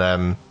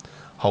can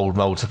hold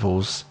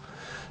multiples.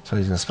 So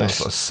he's going to spell Nice.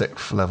 sort of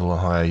 6th level or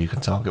higher. You can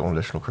target one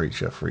additional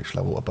creature for each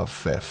level above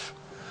 5th.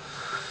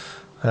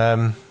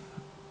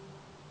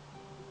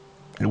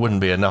 It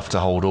wouldn't be enough to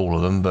hold all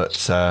of them,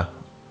 but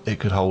it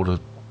could hold a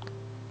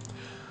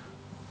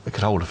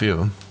few of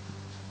them.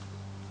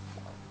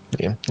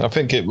 Yeah. I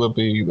think it would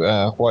be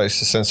wise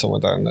to send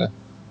someone down there.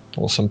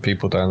 Or some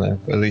people down there.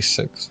 At least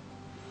 6.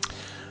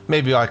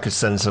 Maybe I could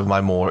send some of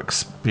my more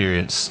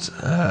experienced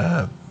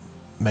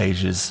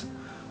mages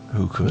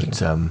who could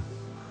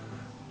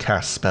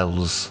cast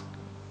spells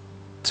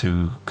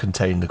to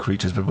contain the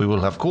creatures, but we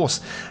will, of course,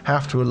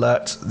 have to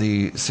alert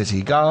the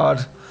city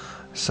guard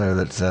so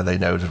that they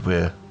know that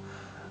we're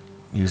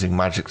using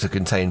magic to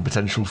contain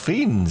potential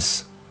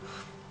fiends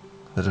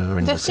that are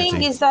in the The thing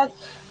city. is that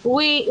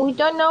we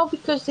don't know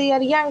because they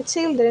are young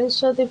children,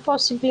 so they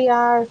possibly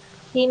are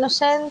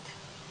innocent.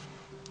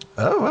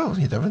 Oh, well,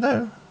 you never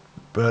know.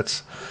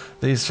 But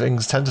these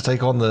things tend to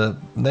take on the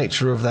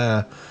nature of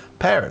their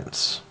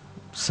parents.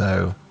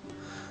 So,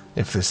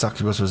 if this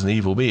succubus was an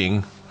evil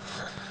being,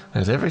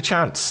 there's every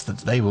chance that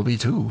they will be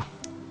too.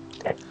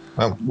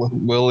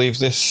 We'll leave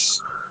this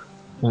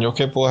in your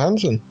capable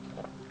hands then.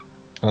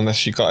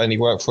 Unless you got any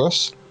work for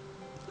us.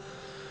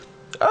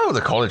 Oh,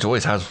 the college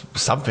always has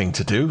something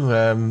to do.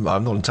 I'm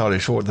not entirely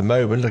sure at the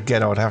moment.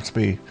 Again, I'd have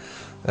to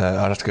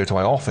go to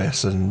my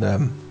office and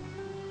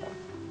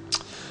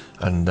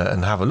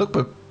have a look.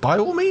 But by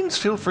all means,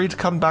 feel free to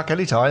come back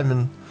anytime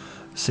and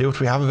see what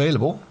we have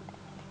available.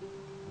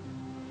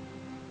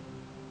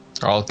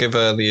 I'll give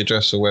her the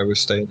address of where we're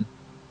staying.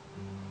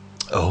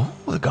 Oh,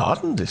 the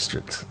garden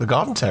district. The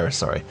garden terrace,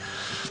 sorry.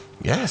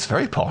 Yes,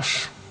 very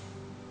posh.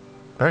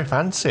 Very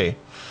fancy.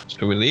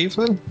 Shall we leave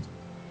then?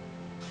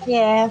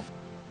 Yeah,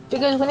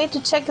 because we need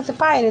to check the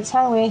pirates,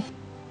 haven't we?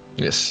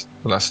 Yes.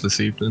 Well, that's this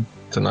evening.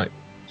 Tonight.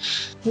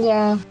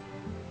 Yeah.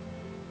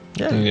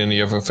 Yeah. And the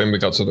only other thing we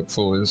got to look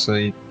for is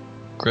a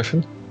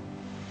griffin.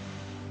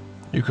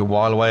 You could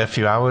while away a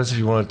few hours if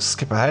you wanted to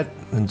skip ahead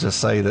and just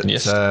say that,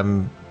 Yes.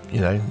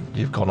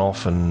 You've gone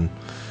off and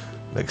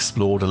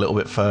explored a little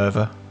bit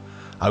further.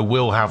 I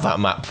will have that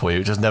map for you.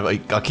 It just never. I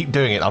keep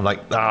doing it. I'm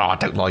like, I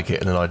don't like it,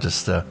 and then I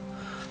just, I'll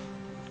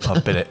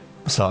bin it.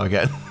 Start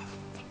again.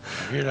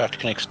 You lot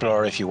can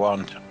explore if you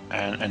want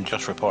and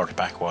just report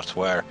back what's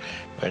where.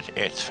 But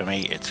it's, for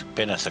me, it's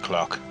been at the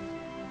clock.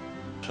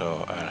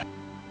 So,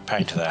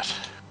 point to that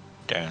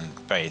down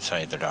by the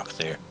side of the dock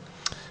there.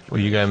 Were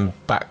you going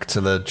back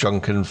to the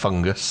drunken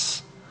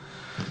fungus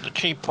The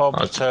cheap pub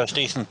that serves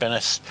decent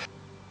Guinness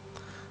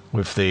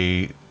with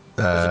the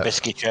with a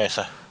biscuit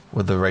chaser.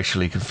 with the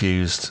racially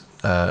confused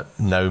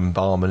gnome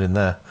barman in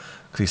there?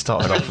 Because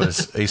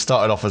he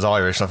started off as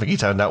Irish. And I think he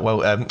turned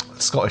out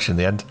Scottish in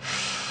the end.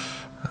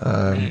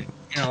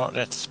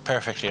 That's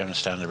perfectly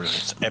understandable.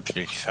 It's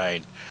absolutely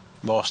fine.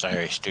 Most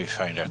Irish do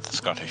find out the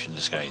Scottish in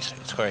disguise.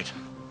 It's great.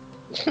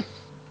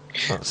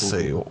 Let's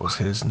see, what was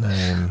his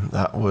name?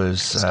 That was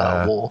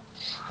Star War.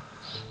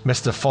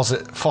 Mr.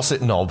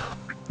 Fawcett Knob.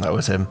 That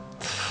was him.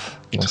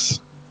 Yes.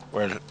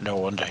 Well, no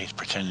wonder he's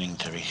pretending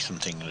to be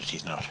something that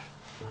he's not.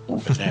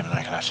 With a name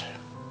like that.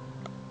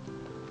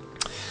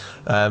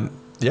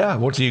 Yeah,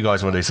 what do you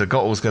guys want to do? So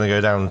Gottle's going to go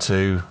down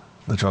to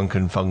the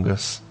drunken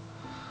fungus.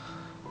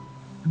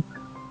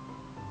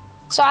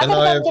 So other And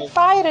I than the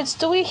pirates,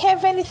 do we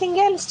have anything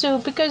else to?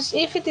 Because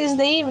if it is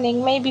the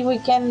evening, maybe we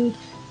can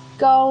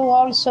go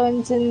also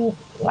and then,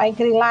 like,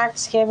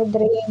 relax, have a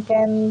drink,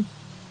 and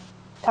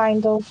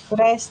kind of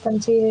rest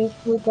until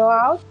we go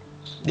out.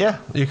 Yeah,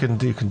 you can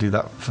do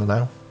that for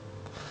now.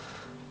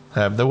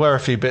 There were a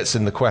few bits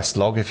in the quest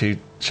log if you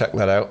check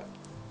that out.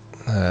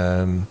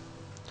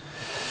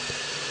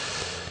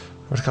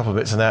 There's a couple of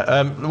bits in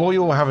there. While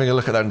you're having a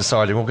look at that and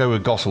deciding, we'll go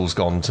with Gottle's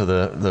gone to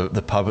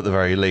the pub at the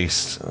very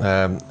least.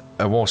 And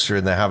whilst you're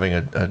in there having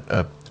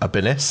a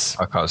Binis,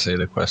 I can't see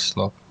the quest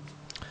log.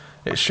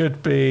 it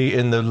should be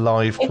in the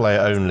live player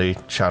only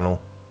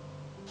channel.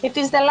 It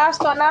is the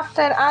last one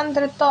after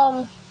under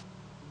Tom.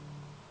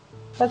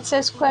 That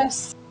says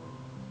quest.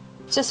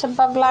 Just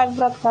above live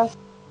broadcast.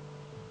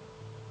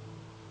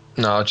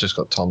 No, I just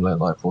got Tom Late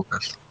Night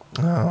Forecast.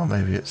 Oh,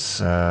 maybe it's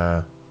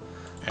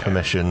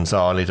permissions.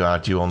 Oh, I need to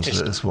add you onto it.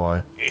 That's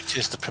why. It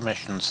is the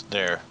permissions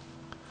there,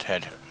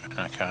 Ted.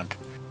 I can't.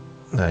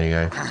 There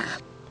you go.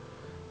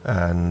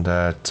 And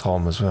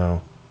Tom as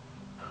well.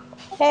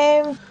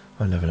 I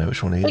never know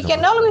which one he is. We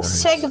can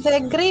always check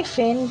the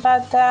Griffin,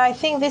 but I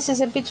think this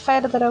is a bit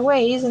further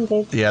away, isn't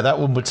it? Yeah, that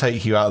one would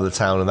take you out of the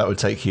town, and that would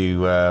take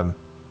you a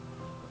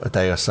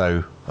day or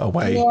so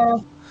away. Yeah.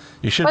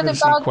 You should What really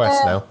see about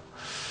quests now.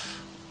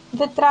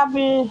 The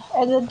trouble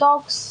at the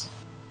docks.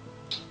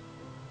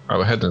 Right,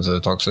 we're heading to the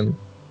toxin.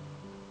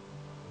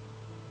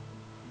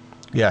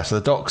 Yeah, so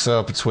the docks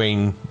are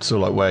between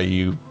sort of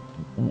like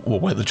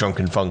where the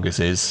drunken fungus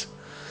is,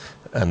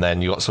 and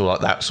then you got sort of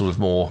like that sort of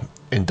more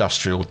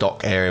industrial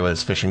dock area where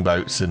there's fishing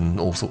boats and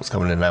all sorts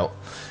coming in and out,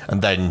 and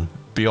then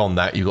beyond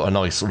that you've got a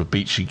nice sort of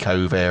beachy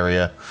cove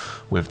area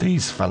with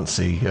these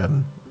fancy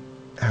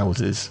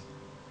houses.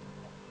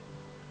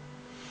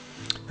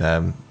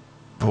 But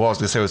what I was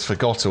going to say was for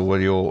Gottel, when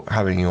you're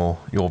having your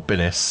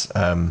Binis,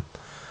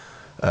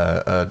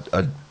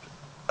 a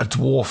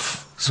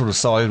dwarf sort of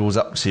sidles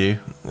up to you,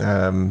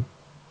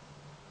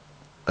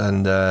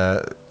 and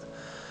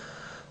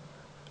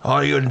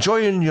are you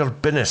enjoying your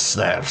Binis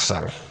there,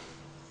 sir?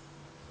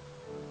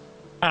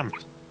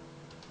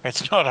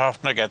 It's not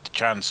often I get the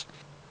chance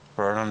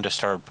for an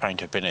undisturbed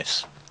pint of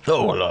Guinness.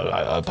 Oh, well,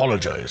 I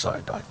apologise. I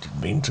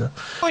didn't mean to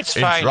It's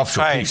fine, interrupt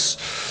your fine. peace.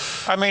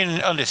 I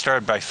mean,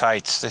 undisturbed by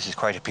fights. This is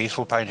quite a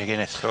peaceful pint of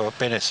Guinness. So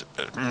Guinness,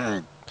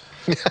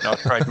 not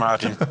quite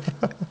Martin.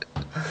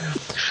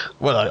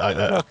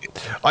 Well,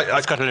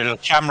 It's got a little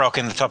shamrock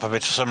in the top of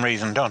it for some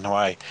reason. Don't know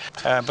why.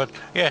 But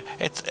yeah,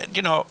 it's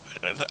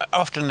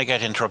often they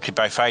get interrupted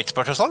by fights.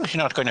 But as long as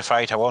you're not going to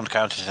fight, I won't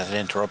count it as an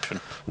interruption.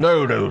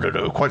 No.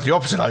 Quite the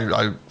opposite.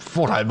 I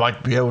thought I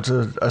might be able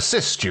to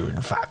assist you,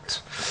 in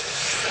fact.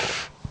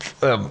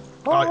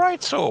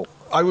 Right, so.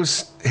 I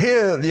was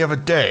here the other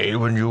day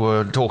when you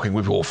were talking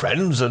with your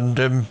friends, and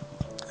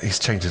he's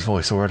changed his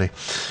voice already,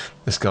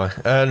 this guy.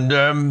 And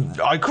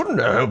I couldn't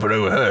help but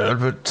overheard,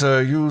 but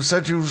you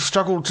said you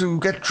struggled to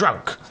get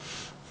drunk.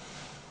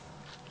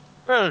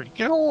 Well,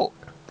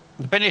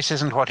 Guinness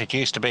isn't what it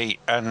used to be,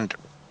 and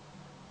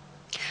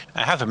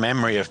I have a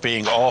memory of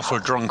being awful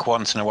drunk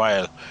once in a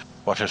while.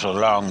 What is a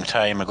long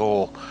time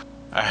ago.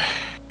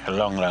 A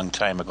long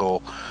time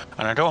ago.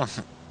 And I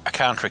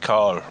can't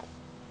recall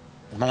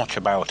much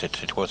about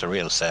it. It was a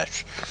real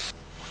sesh.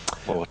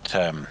 But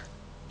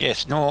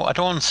yes, no, I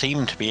don't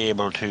seem to be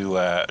able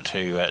to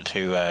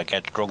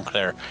get drunk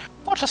there.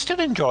 But I still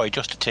enjoy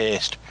just a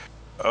taste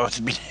of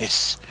the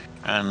Guinness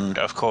and,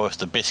 of course,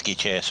 the biscuit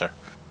chaser.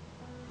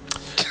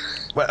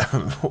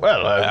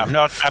 Well, I'm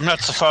not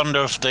so fond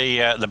of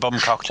the bum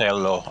cocktail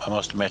though, I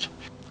must admit.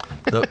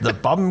 the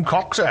bum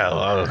cocktail.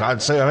 I can't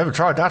say I've ever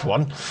tried that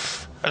one.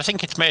 I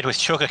think it's made with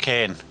sugar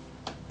cane.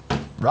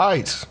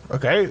 Right.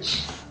 Okay.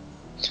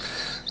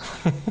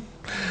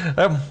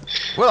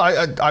 Well,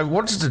 I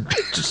wanted to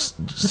just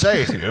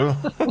say to you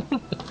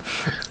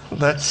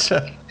that.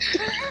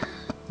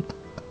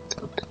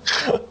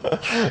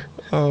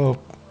 Oh.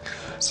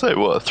 So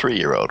what, a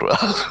 3-year-old will?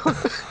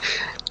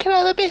 Can I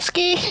have a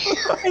biscuit?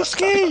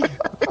 Biscuit!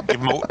 give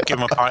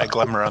him a pint of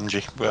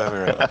Glenmorangie.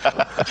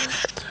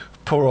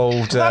 Poor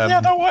old. I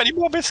don't want any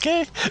more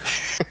biscuit.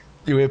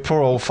 You hear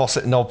poor old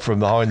Fawcett Knob from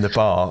behind the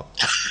bar,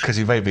 because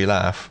you made me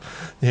laugh.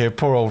 You hear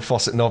poor old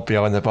Fawcett Knob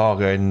behind the bar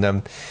going,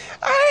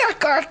 I've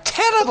got a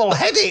terrible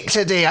headache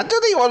today. I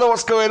don't even know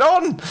what's going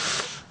on.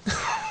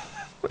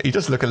 He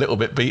does look a little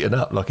bit beaten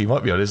up, like he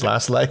might be on his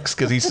last legs,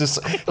 because he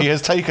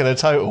has taken a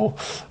total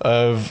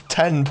of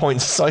 10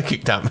 points of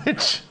psychic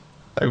damage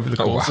over the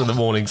course of the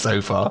morning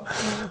so far.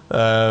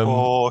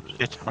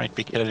 It might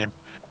be killing him.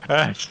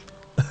 I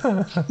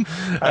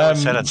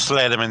said I'd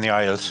slay them in the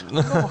aisles.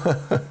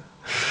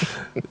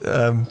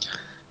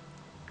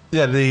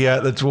 Yeah,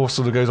 the dwarf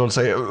sort of goes on to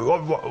say,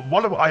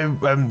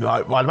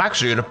 I'm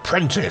actually an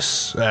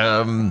apprentice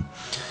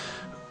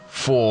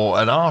for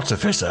an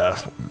artificer.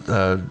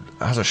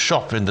 Has a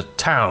shop in the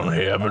town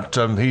here, but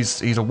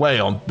he's away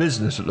on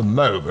business at the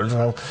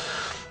moment.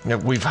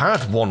 We've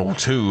had one or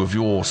two of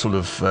your sort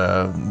of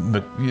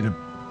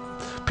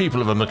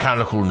people of a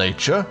mechanical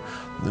nature,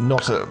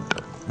 not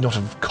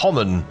of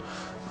common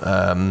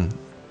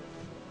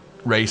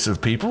race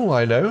of people,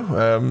 I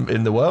know,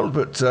 in the world,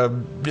 but,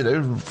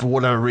 for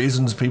whatever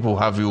reasons, people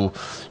have your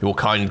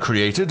kind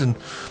created, and,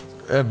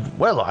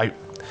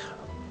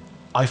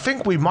 I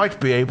think we might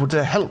be able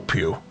to help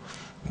you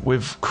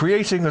with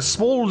creating a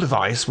small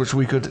device which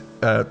we could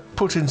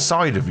put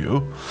inside of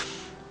you,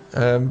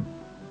 and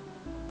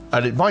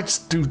it might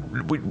be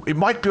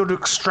able to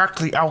extract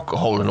the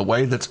alcohol in a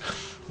way that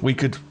we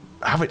could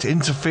have it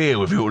interfere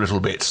with you a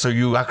little bit, so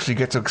you actually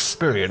get to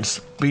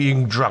experience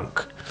being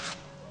drunk.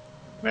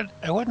 Well,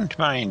 I wouldn't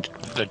mind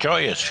the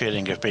joyous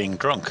feeling of being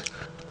drunk,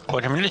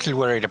 but I'm a little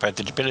worried about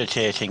the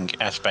debilitating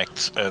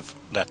aspects of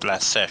that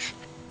last sesh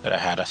that I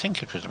had. I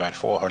think it was about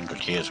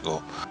 400 years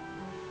ago.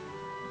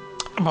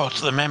 But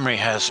the memory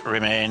has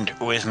remained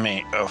with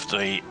me of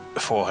the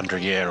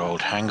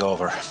 400-year-old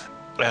hangover.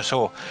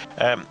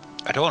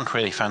 I don't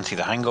really fancy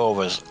the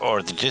hangovers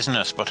or the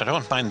dizziness, but I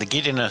don't mind the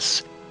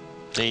giddiness,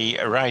 the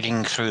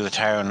riding through the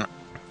town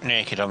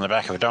naked on the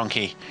back of a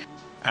donkey,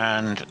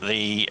 and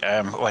the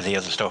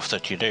other stuff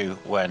that you do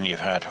when you've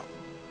had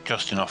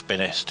just enough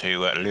Guinness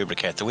to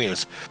lubricate the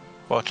wheels.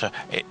 But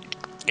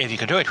if you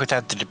could do it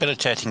without the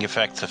debilitating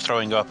effects of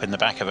throwing up in the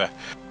back of a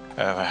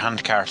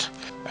handcart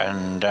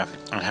and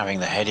having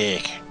the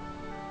headache.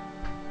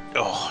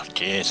 Oh,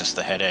 Jesus,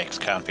 the headaches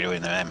can't be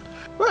doing them.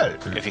 Well,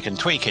 if you can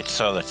tweak it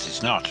so that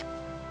it's not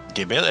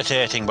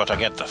debilitating, but I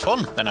get the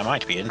fun, then I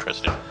might be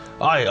interested.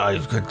 I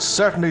could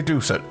certainly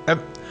do so.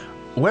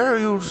 Where are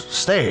you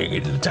staying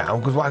in the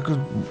town? Because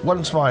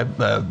once my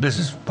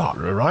business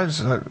partner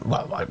arrives,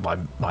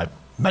 my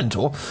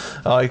mentor,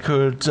 I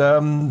could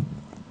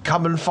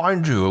come and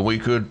find you, and we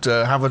could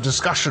have a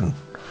discussion.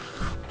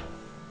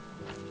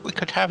 We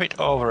could have it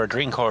over a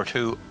drink or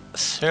two,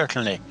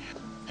 certainly.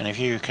 And if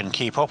you can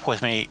keep up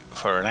with me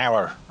for an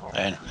hour,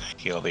 then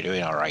you'll be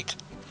doing all right.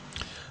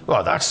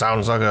 Well, that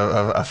sounds like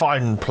a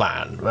fine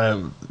plan.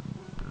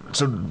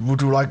 So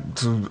would you like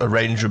to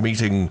arrange a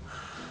meeting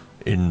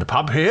in the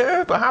pub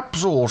here,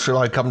 perhaps, or shall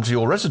I come to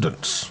your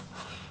residence?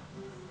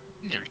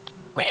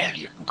 Well,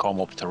 you can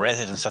come up to the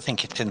residence. I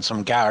think it's in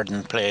some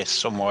garden place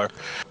somewhere.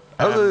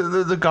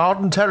 The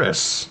garden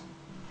terrace.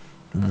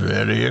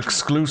 Very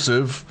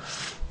exclusive.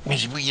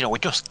 We're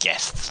just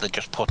guests. They're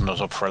just putting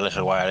us up for a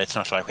little while. It's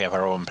not like we have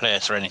our own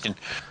place or anything.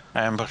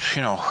 But,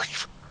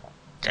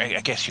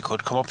 I guess you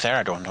could come up there.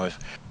 I don't know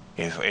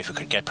if we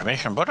could get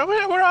permission. But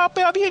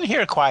I'll be in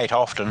here quite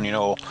often,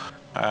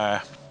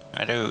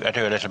 I do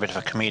a little bit of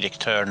a comedic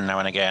turn now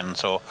and again.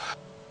 So,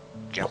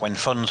 when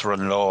funds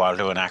run low, I'll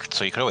do an act.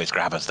 So you could always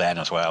grab us then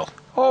as well.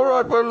 All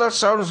right, well, that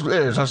sounds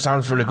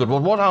really good. Well,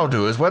 what I'll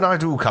do is, when I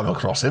do come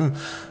across him,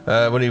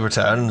 when he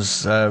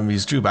returns,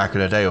 he's due back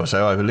in a day or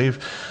so, I believe,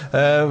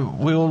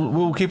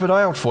 we'll keep an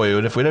eye out for you,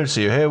 and if we don't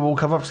see you here, we'll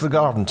come up to the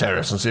garden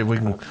terrace and see if we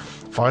can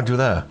find you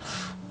there.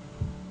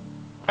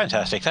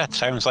 Fantastic, that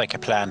sounds like a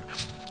plan.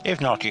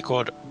 If not, you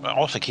could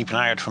also keep an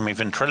eye out for me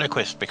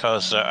ventriloquist,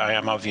 because I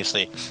am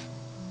obviously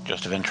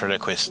just a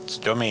ventriloquist's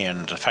dummy,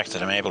 and the fact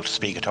that I'm able to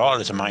speak at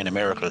all is a minor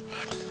miracle.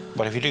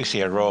 But if you do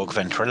see a rogue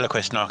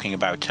ventriloquist knocking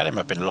about, tell him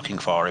I've been looking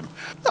for him.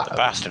 The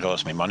bastard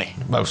owes me money.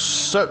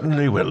 Most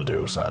certainly will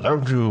do, sir.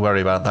 Don't you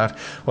worry about that.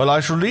 Well,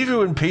 I shall leave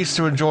you in peace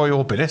to enjoy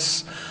your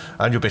Guinness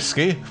and your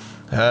biscuit.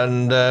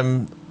 And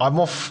I'm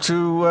off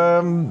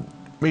to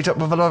meet up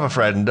with another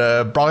friend,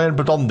 Brian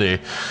Badondi.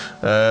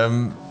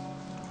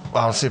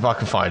 I'll see if I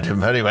can find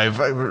him. Anyway,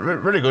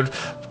 really good.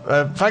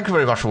 Thank you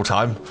very much for your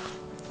time.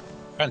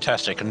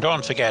 Fantastic. And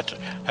don't forget,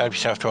 help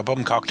yourself to a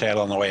bum cocktail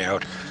on the way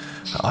out.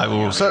 I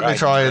will certainly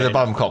try the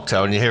bum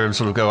cocktail, and you hear him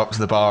sort of go up to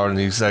the bar, and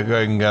he's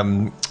going,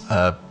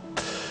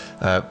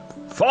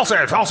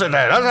 Fawcett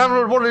there, let's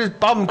have one of these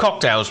bum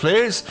cocktails,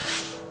 please.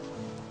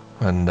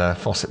 And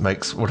Fawcett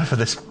makes whatever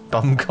this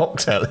bum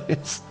cocktail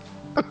is.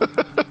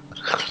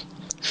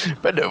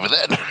 Bend over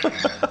then.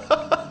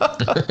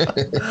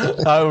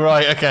 Oh,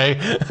 right, okay.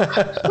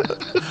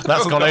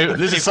 That's gone over.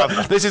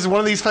 This is one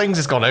of these things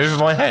that's gone over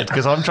my head,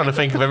 because I'm trying to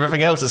think of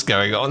everything else that's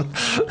going on.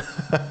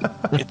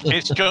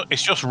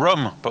 It's just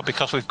rum, but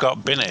because we've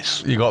got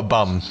Guinness. You got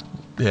bum.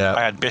 Yeah.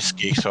 I had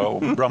biscuit, so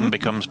rum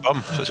becomes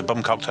bum. So it's a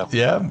bum cocktail.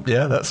 Yeah,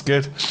 that's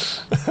good.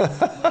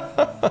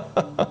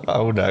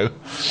 Oh, no.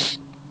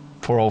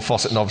 Poor old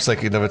Fawcett Knob's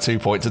taking another 2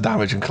 points of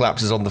damage and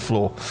collapses on the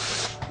floor.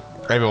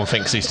 Everyone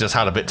thinks he's just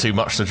had a bit too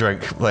much to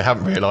drink. They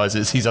haven't realised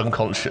he's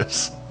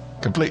unconscious.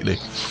 Completely.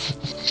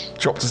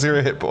 Dropped to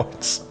 0 hit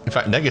points. In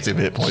fact, negative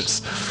hit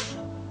points.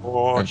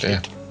 Oh,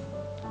 shit.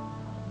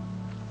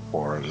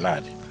 Poor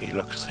lad. He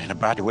looks in a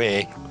bad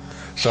way.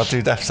 Shall I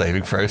do death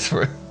saving throws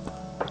for him?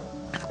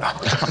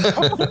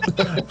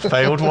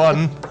 Failed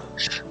 1.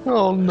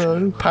 Oh,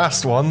 no.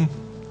 Passed 1.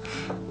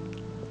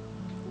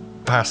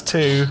 Passed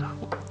 2.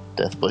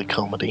 Death by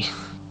comedy.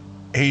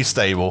 He's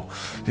stable.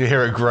 You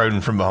hear a groan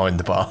from behind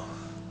the bar.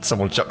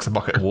 Someone chucks a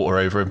bucket of water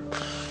over him.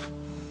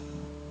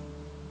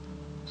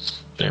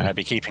 I'd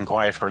be keeping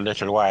quiet for a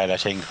little while, I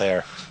think,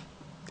 there.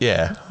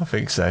 Yeah, I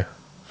think so.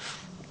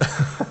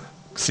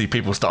 See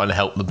people starting to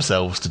help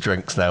themselves to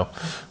drinks now.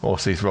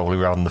 Whilst he's rolling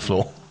around the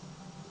floor.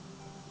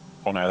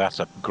 Oh, no, that's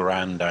a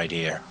grand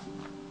idea.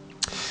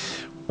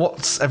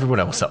 what's everyone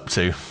else up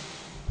to?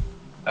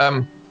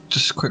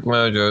 Just a quick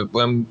mojo.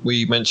 When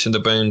we mentioned the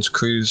Bones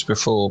cruise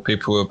before,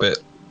 people were a bit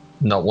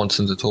not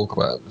wanting to talk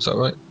about it. Is that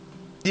right?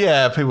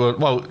 Yeah, people.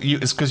 Well,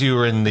 it's because you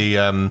were in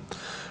the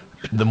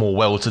more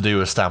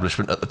well-to-do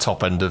establishment at the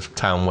top end of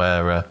town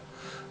where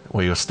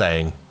you're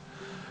staying,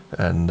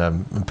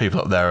 and people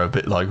up there are a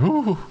bit like,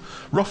 ooh,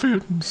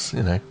 ruffians,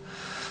 you know.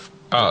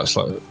 Oh, it's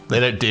like They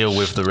don't deal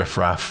with the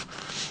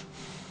riffraff.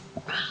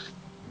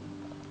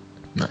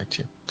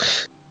 right.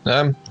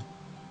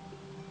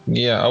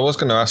 Yeah, I was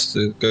going to ask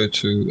to go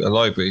to a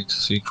library to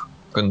see if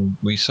I can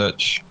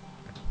research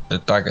a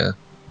dagger.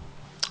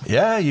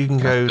 Yeah, you can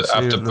go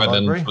After to the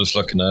Brennan library. was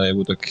looking at it,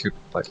 would have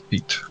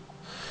piqued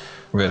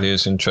really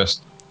his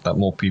interest that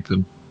more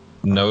people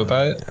know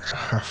about it.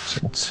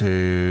 Have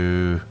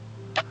to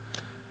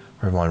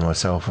remind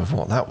myself of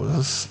what that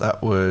was.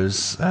 That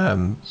was,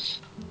 well,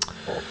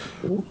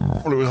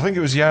 I think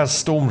it was Yaz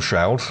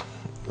Stormshroud,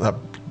 that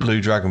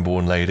blue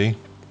dragonborn lady.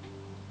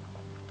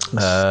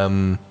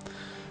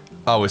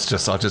 I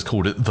just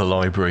called it the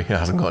library. It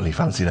hasn't got any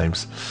fancy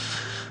names.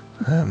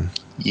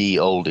 Ye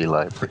olde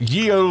library.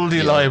 Ye olde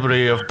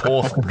library of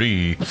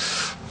Porthbury.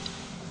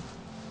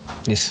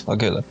 Yes, I'll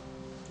go there.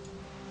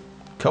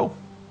 Cool.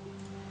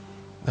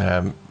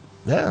 Yeah,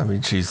 I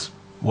mean, she's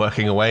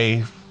working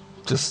away,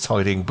 just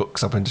tidying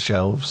books up into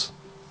shelves.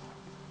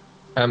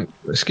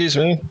 Excuse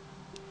me.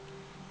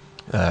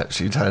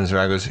 She turns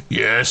around and goes,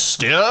 yes,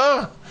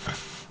 dear?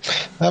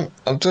 I'm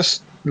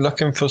just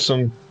looking for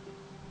some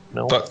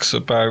No. books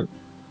about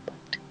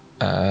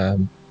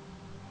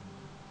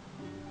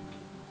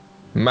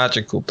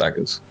magical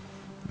daggers.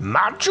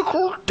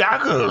 Magical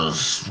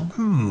daggers.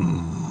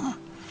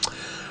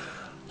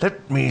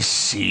 Let me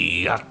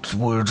see. That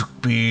would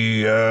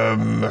be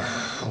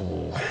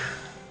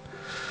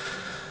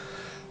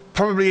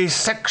probably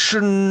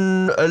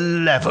section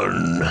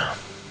 11,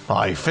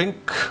 I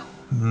think.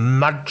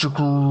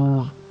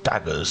 Magical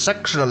daggers.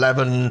 Section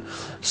 11,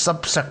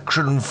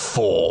 subsection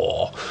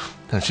 4.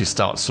 And she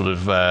starts sort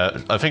of,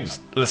 I think,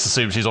 let's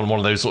assume she's on one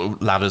of those sort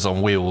of ladders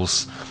on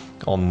wheels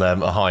on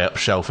a high up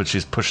shelf, and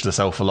she's pushed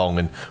herself along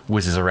and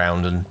whizzes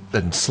around and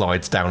then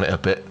slides down it a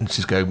bit, and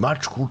she's going,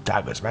 magical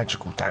daggers,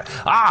 magical daggers.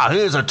 Ah,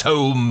 here's a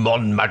tome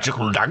on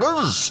magical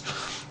daggers.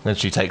 Then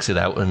she takes it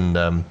out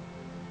and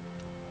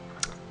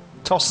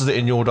tosses it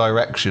in your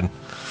direction.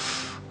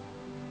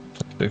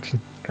 Okay.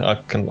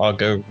 I'll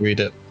go read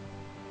it,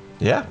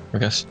 Yeah, I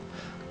guess.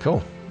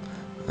 cool.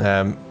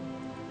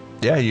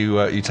 Yeah,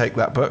 you take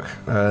that book.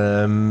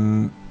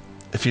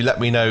 If you let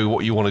me know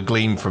what you want to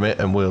glean from it,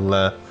 and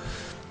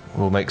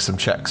we'll make some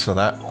checks for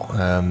that.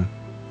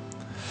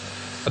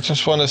 I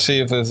just want to see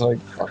if there's I'm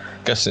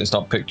guessing it's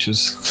not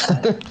pictures.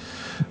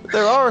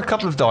 There are a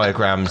couple of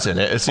diagrams in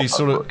it. As you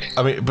sort of,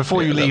 I mean,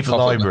 before you leave the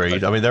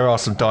library, I mean, there are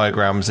some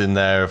diagrams in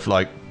there of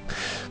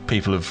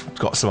people have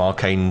got some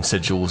arcane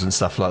sigils and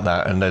stuff like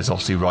that, and there's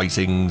obviously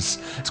writings.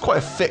 It's quite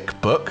a thick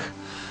book,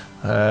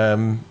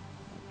 a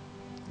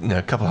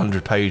couple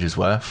 100 pages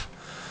worth,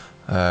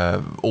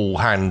 all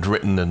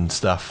handwritten and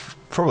stuff.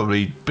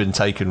 Probably been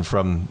taken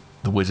from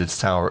the Wizard's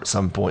Tower at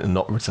some point and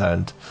not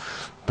returned.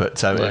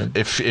 But Right.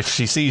 if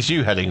she sees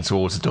you heading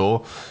towards the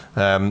door,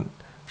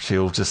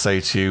 she'll just say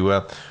to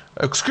you,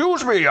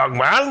 excuse me, young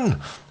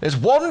man, there's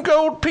 1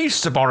 gold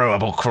piece to borrow a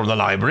book from the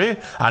library,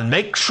 and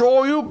make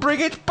sure you bring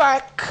it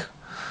back.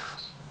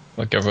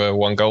 I'll give her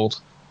 1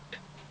 gold.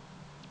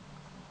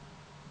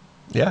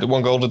 Yeah?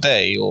 1 gold a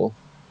day, or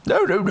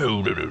No,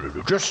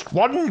 just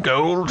 1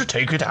 gold to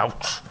take it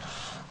out.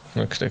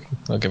 okay,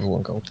 I'll give her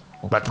 1 gold.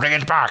 But bring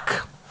it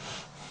back.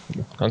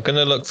 I'm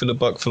gonna look for the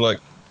book for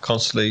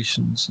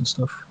constellations and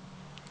stuff.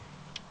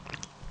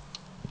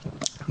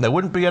 There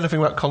wouldn't be anything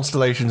about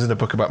constellations in a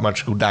book about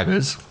magical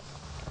daggers.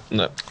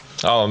 No.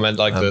 Oh, I meant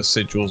the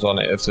sigils on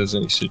it. If there's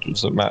any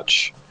sigils that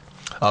match.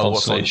 Oh,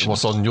 Constellations.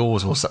 what's on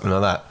yours or something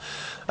like that.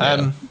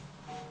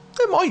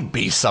 There might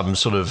be some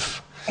sort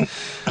of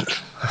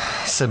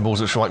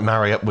symbols which might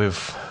marry up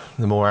with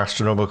the more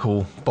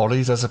astronomical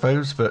bodies, I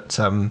suppose. But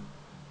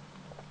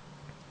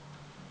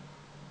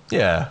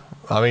yeah,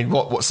 I mean,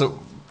 what so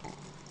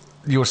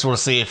you'll sort of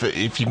see if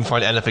you can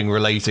find anything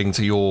relating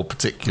to your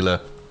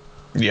particular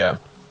Yeah.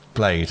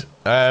 blade.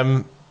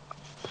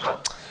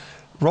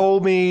 Roll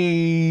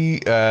me.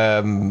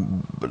 What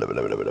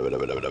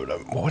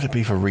would it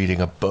be for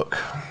reading a book?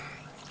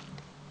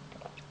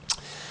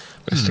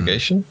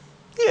 Investigation.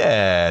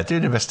 Yeah, do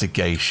an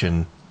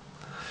investigation.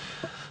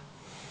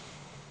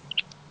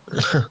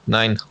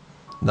 9.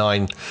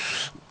 9.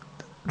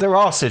 There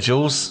are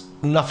sigils.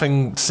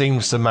 Nothing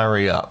seems to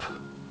marry up.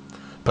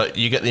 But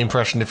you get the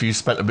impression if you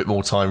spent a bit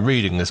more time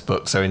reading this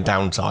book, so in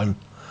downtime,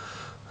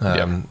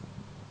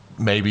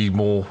 maybe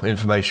more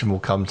information will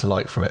come to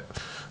light from it.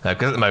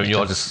 Because at the moment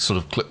you're just sort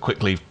of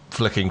quickly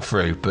flicking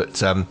through.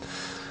 But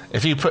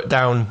if you put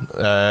down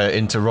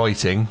into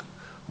writing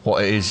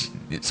what it is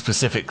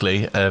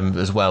specifically,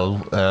 as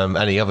well,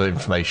 any other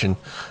information,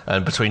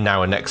 and between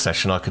now and next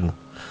session, I can,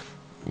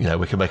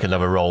 we can make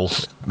another roll,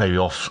 maybe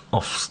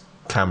off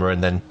camera,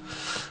 and then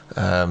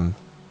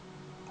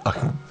I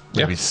can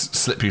maybe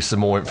slip you some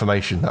more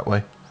information that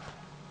way.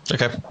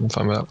 Okay, I'm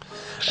fine with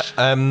that.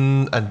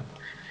 And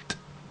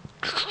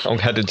I'm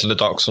headed to the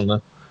docks on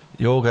there.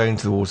 you're going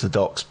towards the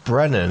docks.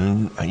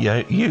 Brennan,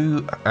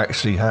 you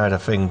actually had a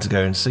thing to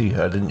go and see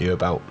her, didn't you,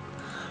 about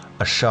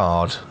a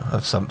shard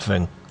of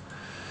something?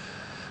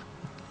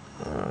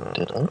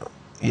 Did I?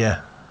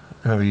 Yeah.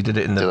 Remember you did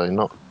it in Did the... I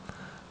not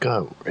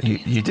go?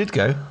 You did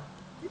go.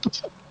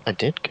 I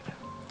did go.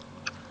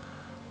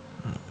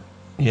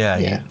 Yeah,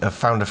 Yeah. you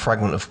found a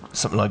fragment of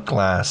something like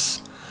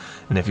glass.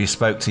 And if you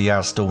spoke to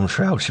Yaz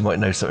Stormshroud, she might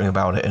know something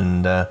about it.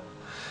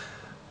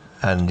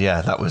 And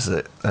yeah, that was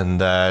it. And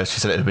she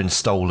said it had been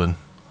stolen.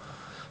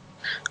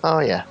 Oh,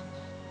 yeah.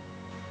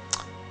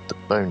 The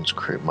Bones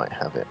crew might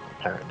have it,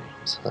 apparently.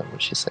 Is that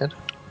what she said?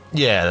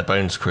 Yeah, the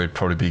Bones crew would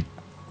probably be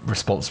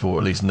responsible, or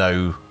at least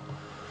know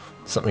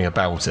something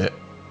about it,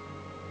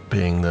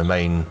 being the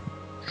main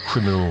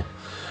criminal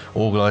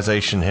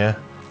organisation here.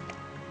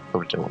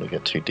 Probably don't want to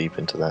get too deep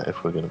into that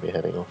if we're going to be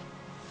heading off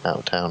out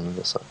of town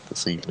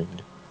this evening.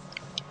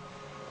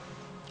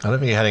 I don't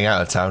think you're heading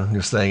out of town.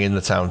 You're staying in the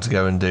town to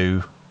go and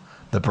do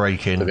the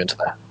break-in. We're going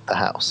to the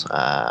house.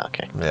 Ah,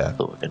 okay. Yeah. I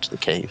thought we were going to the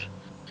cave.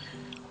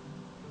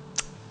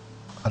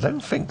 I don't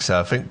think so.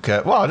 I think,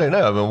 well, I don't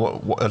know. I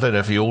mean, I don't know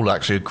if you all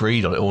actually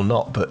agreed on it or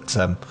not, but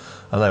I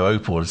know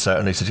Opal had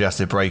certainly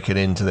suggested breaking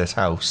into this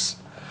house.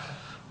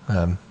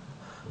 I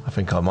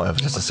think I might have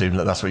just assumed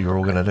that that's what you were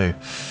all going to do.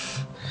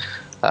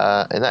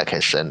 In that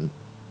case, then,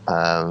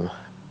 I'll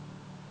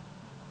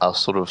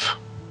sort of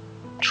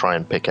try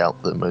and pick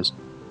out the most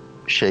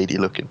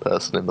shady-looking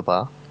person in the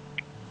bar.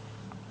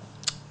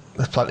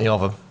 There's plenty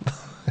of them.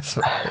 It's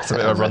a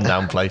bit of a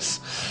rundown place.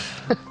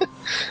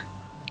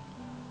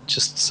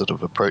 Just sort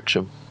of approach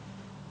them,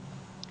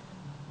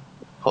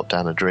 pop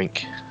down a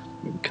drink,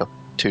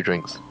 2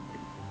 drinks,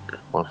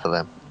 one for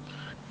them.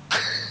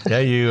 Yeah,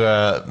 you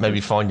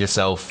maybe find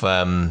yourself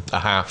a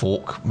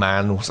half-orc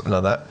man or something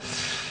like that.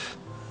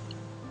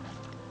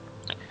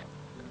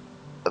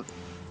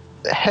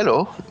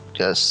 Hello,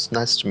 yes,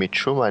 nice to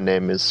meet you. My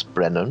name is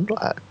Brennan.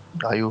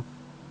 Are you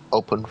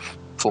open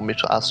for me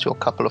to ask you a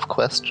couple of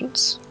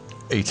questions?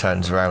 He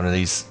turns around and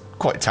he's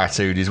quite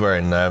tattooed. He's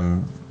wearing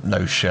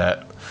no shirt,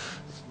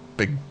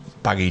 big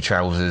baggy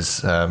trousers,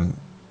 but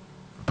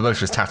most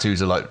of his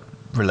tattoos are like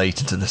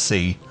related to the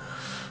sea.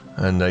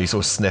 And he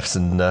sort of sniffs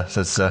and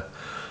says,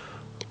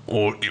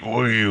 what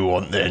do you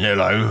want then?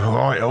 Hello.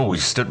 Right, oh, he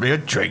stood me a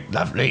drink.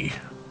 Lovely.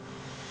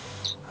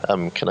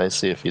 Can I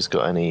see if he's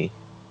got any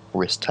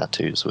wrist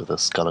tattoos with a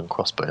skull and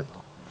crossbone?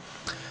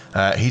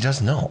 He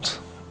does not.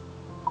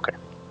 Okay.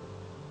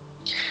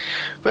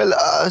 Well,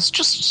 I was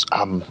just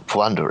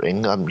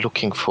wondering. I'm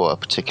looking for a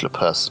particular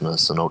person,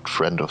 as an old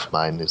friend of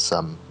mine is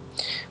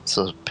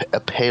so a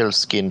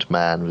pale-skinned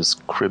man with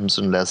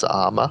crimson leather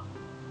armor.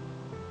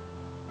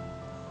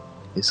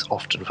 He's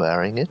often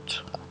wearing it.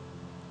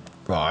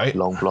 Right.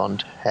 Long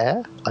blonde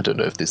hair. I don't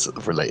know if this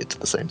is related to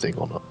the same thing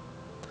or not.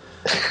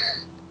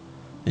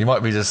 You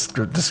might be just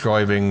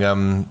describing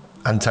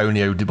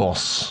Antonio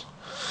DeBoss.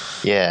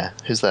 Yeah,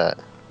 who's that?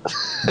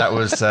 That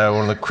was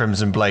one of the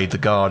Crimson Blade, the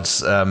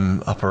guards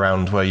up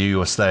around where you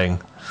were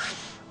staying.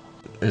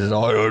 He said,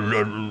 I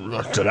don't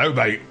know,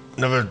 mate.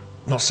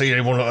 Not seen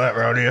anyone like that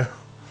around here.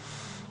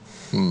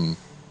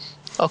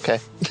 Okay,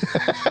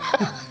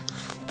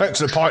 Thanks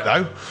for the pint,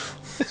 though.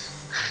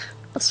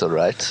 that's all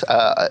right.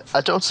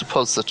 I don't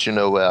suppose that you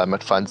know where I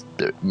might find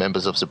the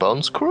members of the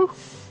Bones crew?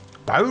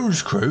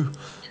 Bones crew?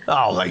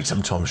 Oh, they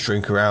sometimes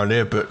drink around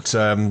here, but,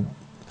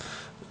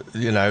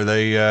 you know,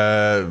 they...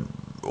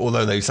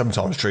 although they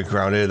sometimes drink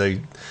around here,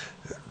 they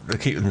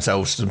keep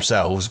themselves to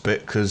themselves a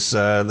bit because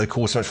they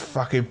cause so much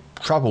fucking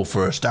trouble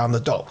for us down the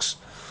docks.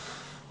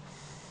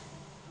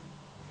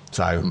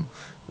 So,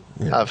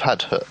 yeah. I've heard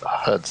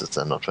that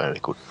they're not very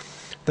good.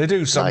 They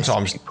do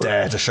sometimes people.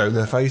 dare to show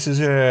their faces.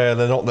 Yeah,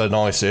 they're not the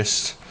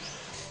nicest.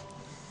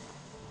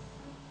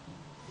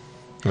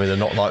 I mean, they're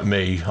not like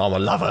me. I'm a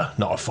lover,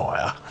 not a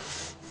fighter.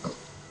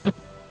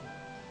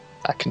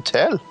 I can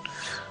tell.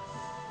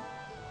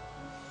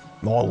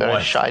 My Very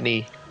wife...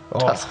 shiny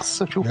tusks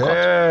that you've got.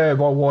 Yeah,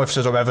 my wife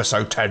says I'm ever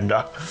so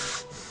tender.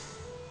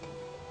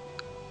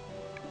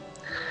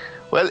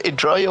 Well,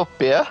 enjoy your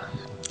beer.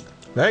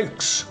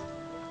 Thanks.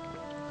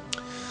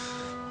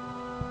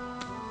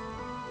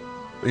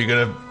 Are you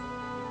gonna...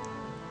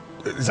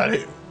 Is that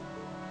it?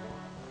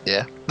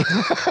 Yeah.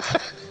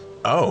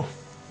 Oh.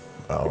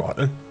 All right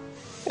then.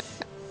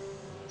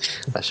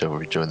 I shall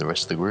rejoin the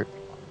rest of the group.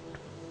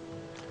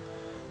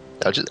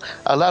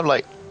 I'll have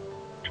like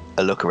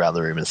a look around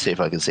the room and see if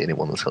I can see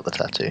anyone that's got the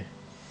tattoo.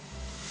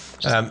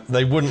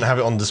 They wouldn't have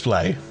it on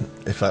display,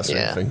 if that's what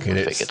Yeah, you're thinking. I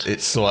It's figured.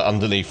 sort of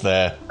underneath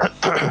their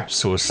sort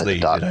of Like a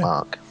sleeve. dark You know?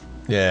 mark.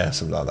 Yeah,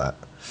 something like that.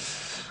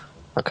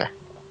 Okay.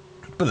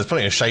 But there's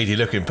plenty of shady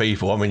looking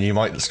people. I mean, you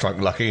might strike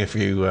lucky if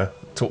you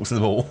talk to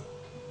them all.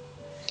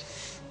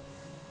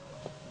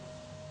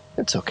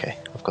 It's okay.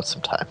 I've got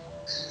some time.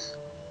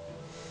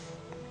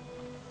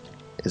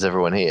 Is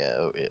everyone here?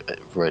 Oh,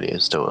 Radio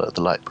still at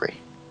the library.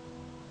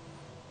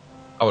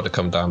 I would have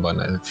come down by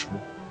now.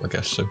 I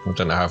guess so. I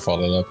don't know how far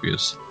the lobby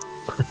is.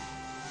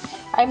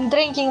 I'm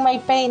drinking my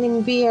pain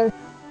in beer.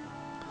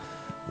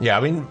 Yeah,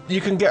 I mean,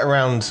 you can get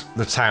around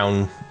the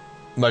town,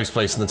 most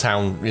places in the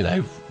town, you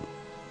know,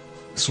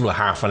 sort of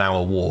half an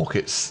hour walk.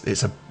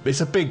 It's a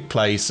big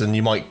place, and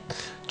you might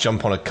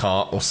jump on a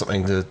cart or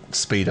something to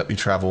speed up your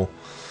travel.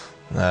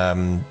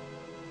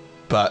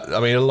 But I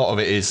mean, a lot of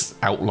it is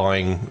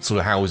outlying sort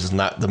of houses and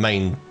that. The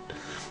main,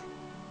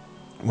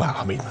 well,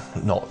 I mean,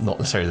 not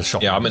necessarily the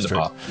shopping. Yeah, I'm in the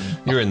district. bar.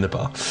 You're in the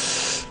bar.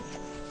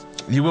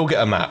 You will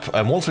get a map,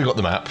 and once we've got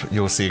the map,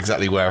 you'll see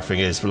exactly where everything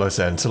is. But like I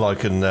said, until I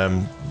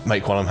can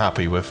make one I'm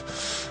happy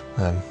with,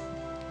 I'm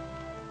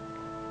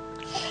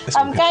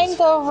kind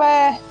of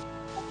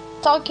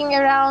talking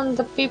around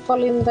the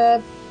people in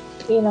the,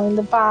 in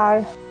the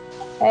bar,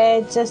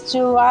 just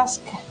to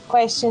ask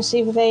questions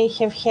if they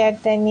have had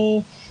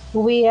any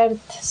weird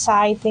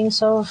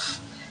sightings of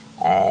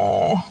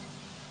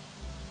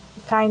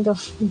kind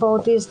of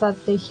bodies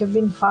that they have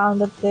been found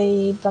that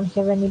they don't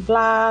have any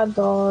blood,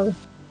 or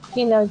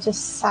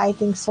just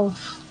sightings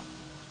of,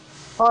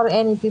 or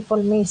any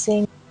people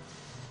missing.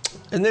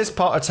 In this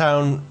part of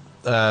town,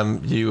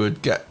 you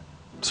would get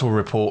sort of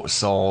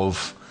reports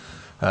of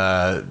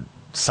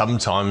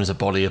sometimes a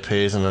body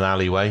appears in an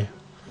alleyway,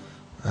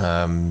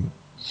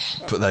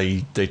 but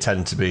they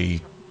tend to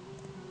be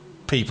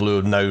people who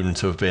are known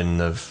to have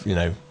been of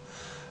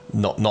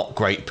not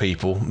great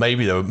people.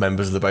 Maybe they were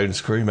members of the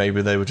Bones crew.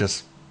 Maybe they were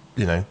just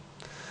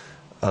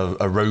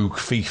a rogue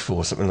thief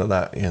or something like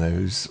that.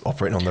 Who's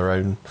operating on their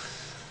own.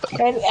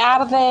 And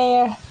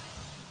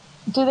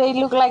do they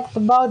look like the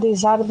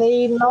bodies? Are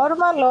they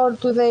normal, or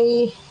do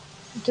they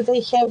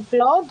have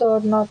blood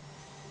or not?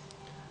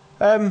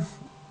 Well,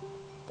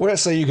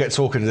 let's say you get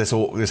talking to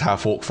this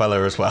half-orc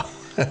fella as well.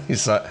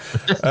 He's like,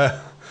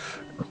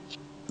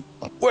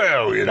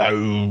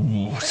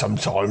 well,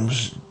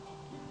 sometimes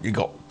you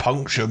got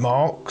puncture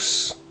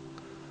marks,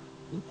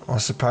 I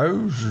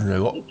suppose, and they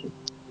got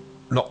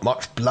not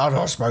much blood,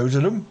 I suppose,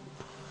 in them.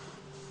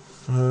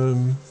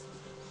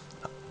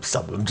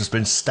 Some of them just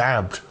been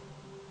stabbed.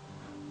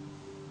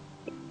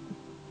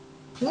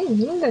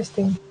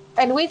 Interesting.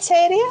 And which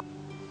area?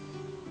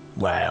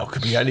 Well,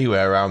 could be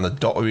anywhere around the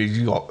dot. I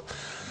mean,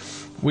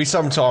 we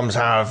sometimes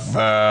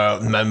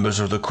have members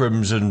of the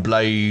Crimson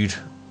Blade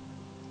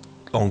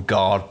on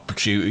guard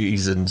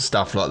duties and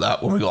stuff like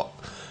that when we got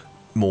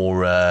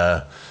more,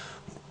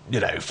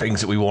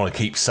 things that we want to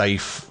keep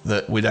safe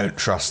that we don't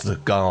trust the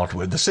guard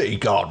with. The city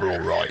guard are all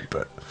right,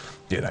 but,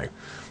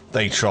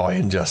 they try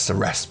and just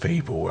arrest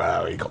people.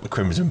 Well, you got the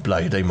Crimson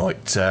Blade, they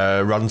might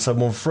run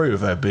someone through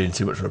if they're being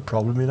too much of a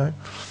problem,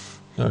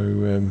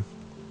 So,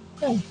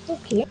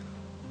 okay.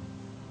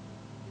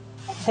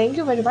 Thank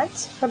you very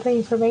much for the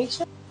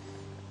information.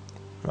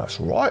 That's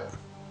all right.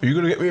 Are you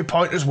going to get me a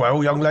pint as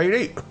well, young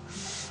lady?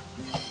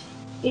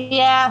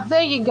 Yeah,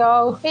 there you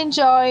go.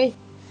 Enjoy.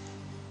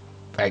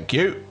 Thank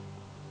you.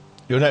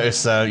 You'll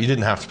notice you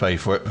didn't have to pay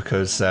for it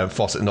because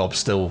Fawcett Knob's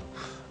still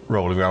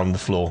rolling around on the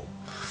floor.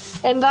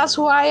 And that's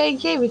why I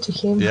gave it to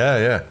him.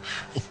 Yeah.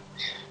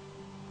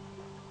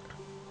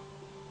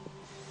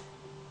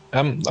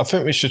 I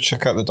think we should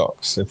check out the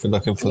docks if we're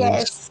looking for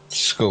the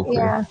school crew.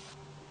 Yeah.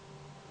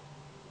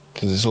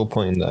 Because it's all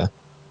pointing there.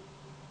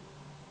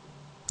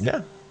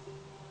 Yeah.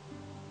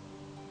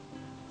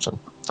 So,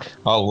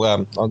 I'll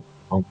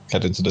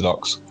head into the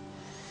docks.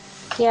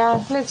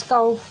 Yeah, let's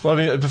go. Well,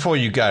 I mean, before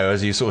you go,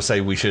 as you sort of say,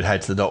 we should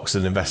head to the docks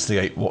and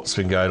investigate what's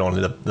been going on.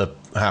 The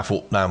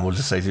half-orc man will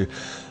just say to you,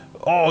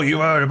 "Oh, you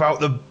heard about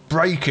the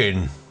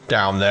break-in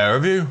down there,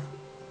 have you?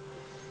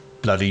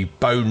 Bloody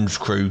Bones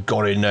crew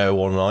got in there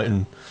one night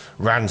and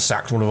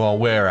ransacked one of our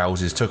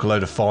warehouses, took a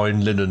load of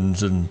fine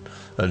linens and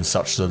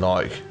such the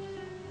like."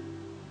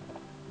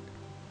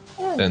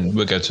 Then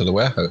we'll go to the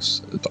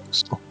warehouse at the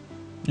docks.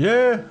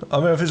 Yeah, I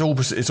mean, if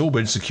it's all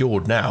been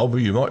secured now,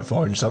 but you might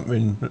find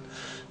something,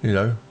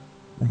 it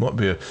might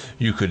be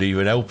you could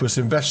even help us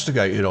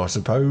investigate it, I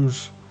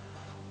suppose.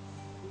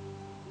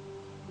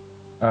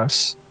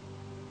 Us?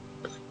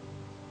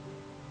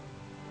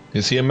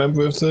 Is he a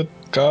member of the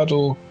guard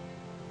or?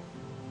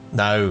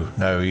 No,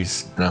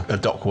 he's a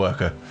dock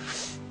worker.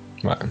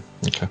 Right,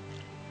 okay.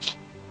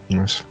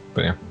 Nice.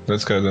 But yeah,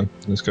 let's go then.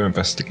 Let's go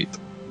investigate.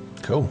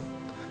 Cool.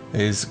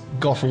 Is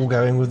Gothel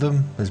going with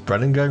them? Is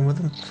Brennan going with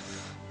them?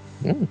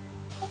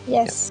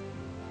 Yes.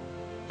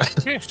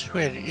 Yes,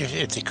 well,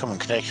 if they come and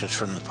collect us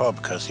from the pub,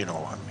 because, I mean...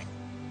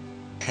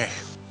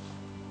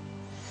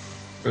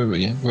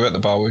 We're at the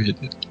bar where you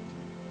did.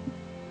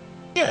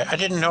 Yeah, I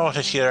didn't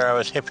notice either. I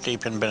was hip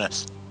deep in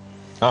business.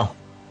 Oh.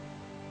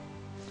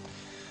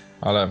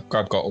 I'll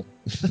grab Gothel.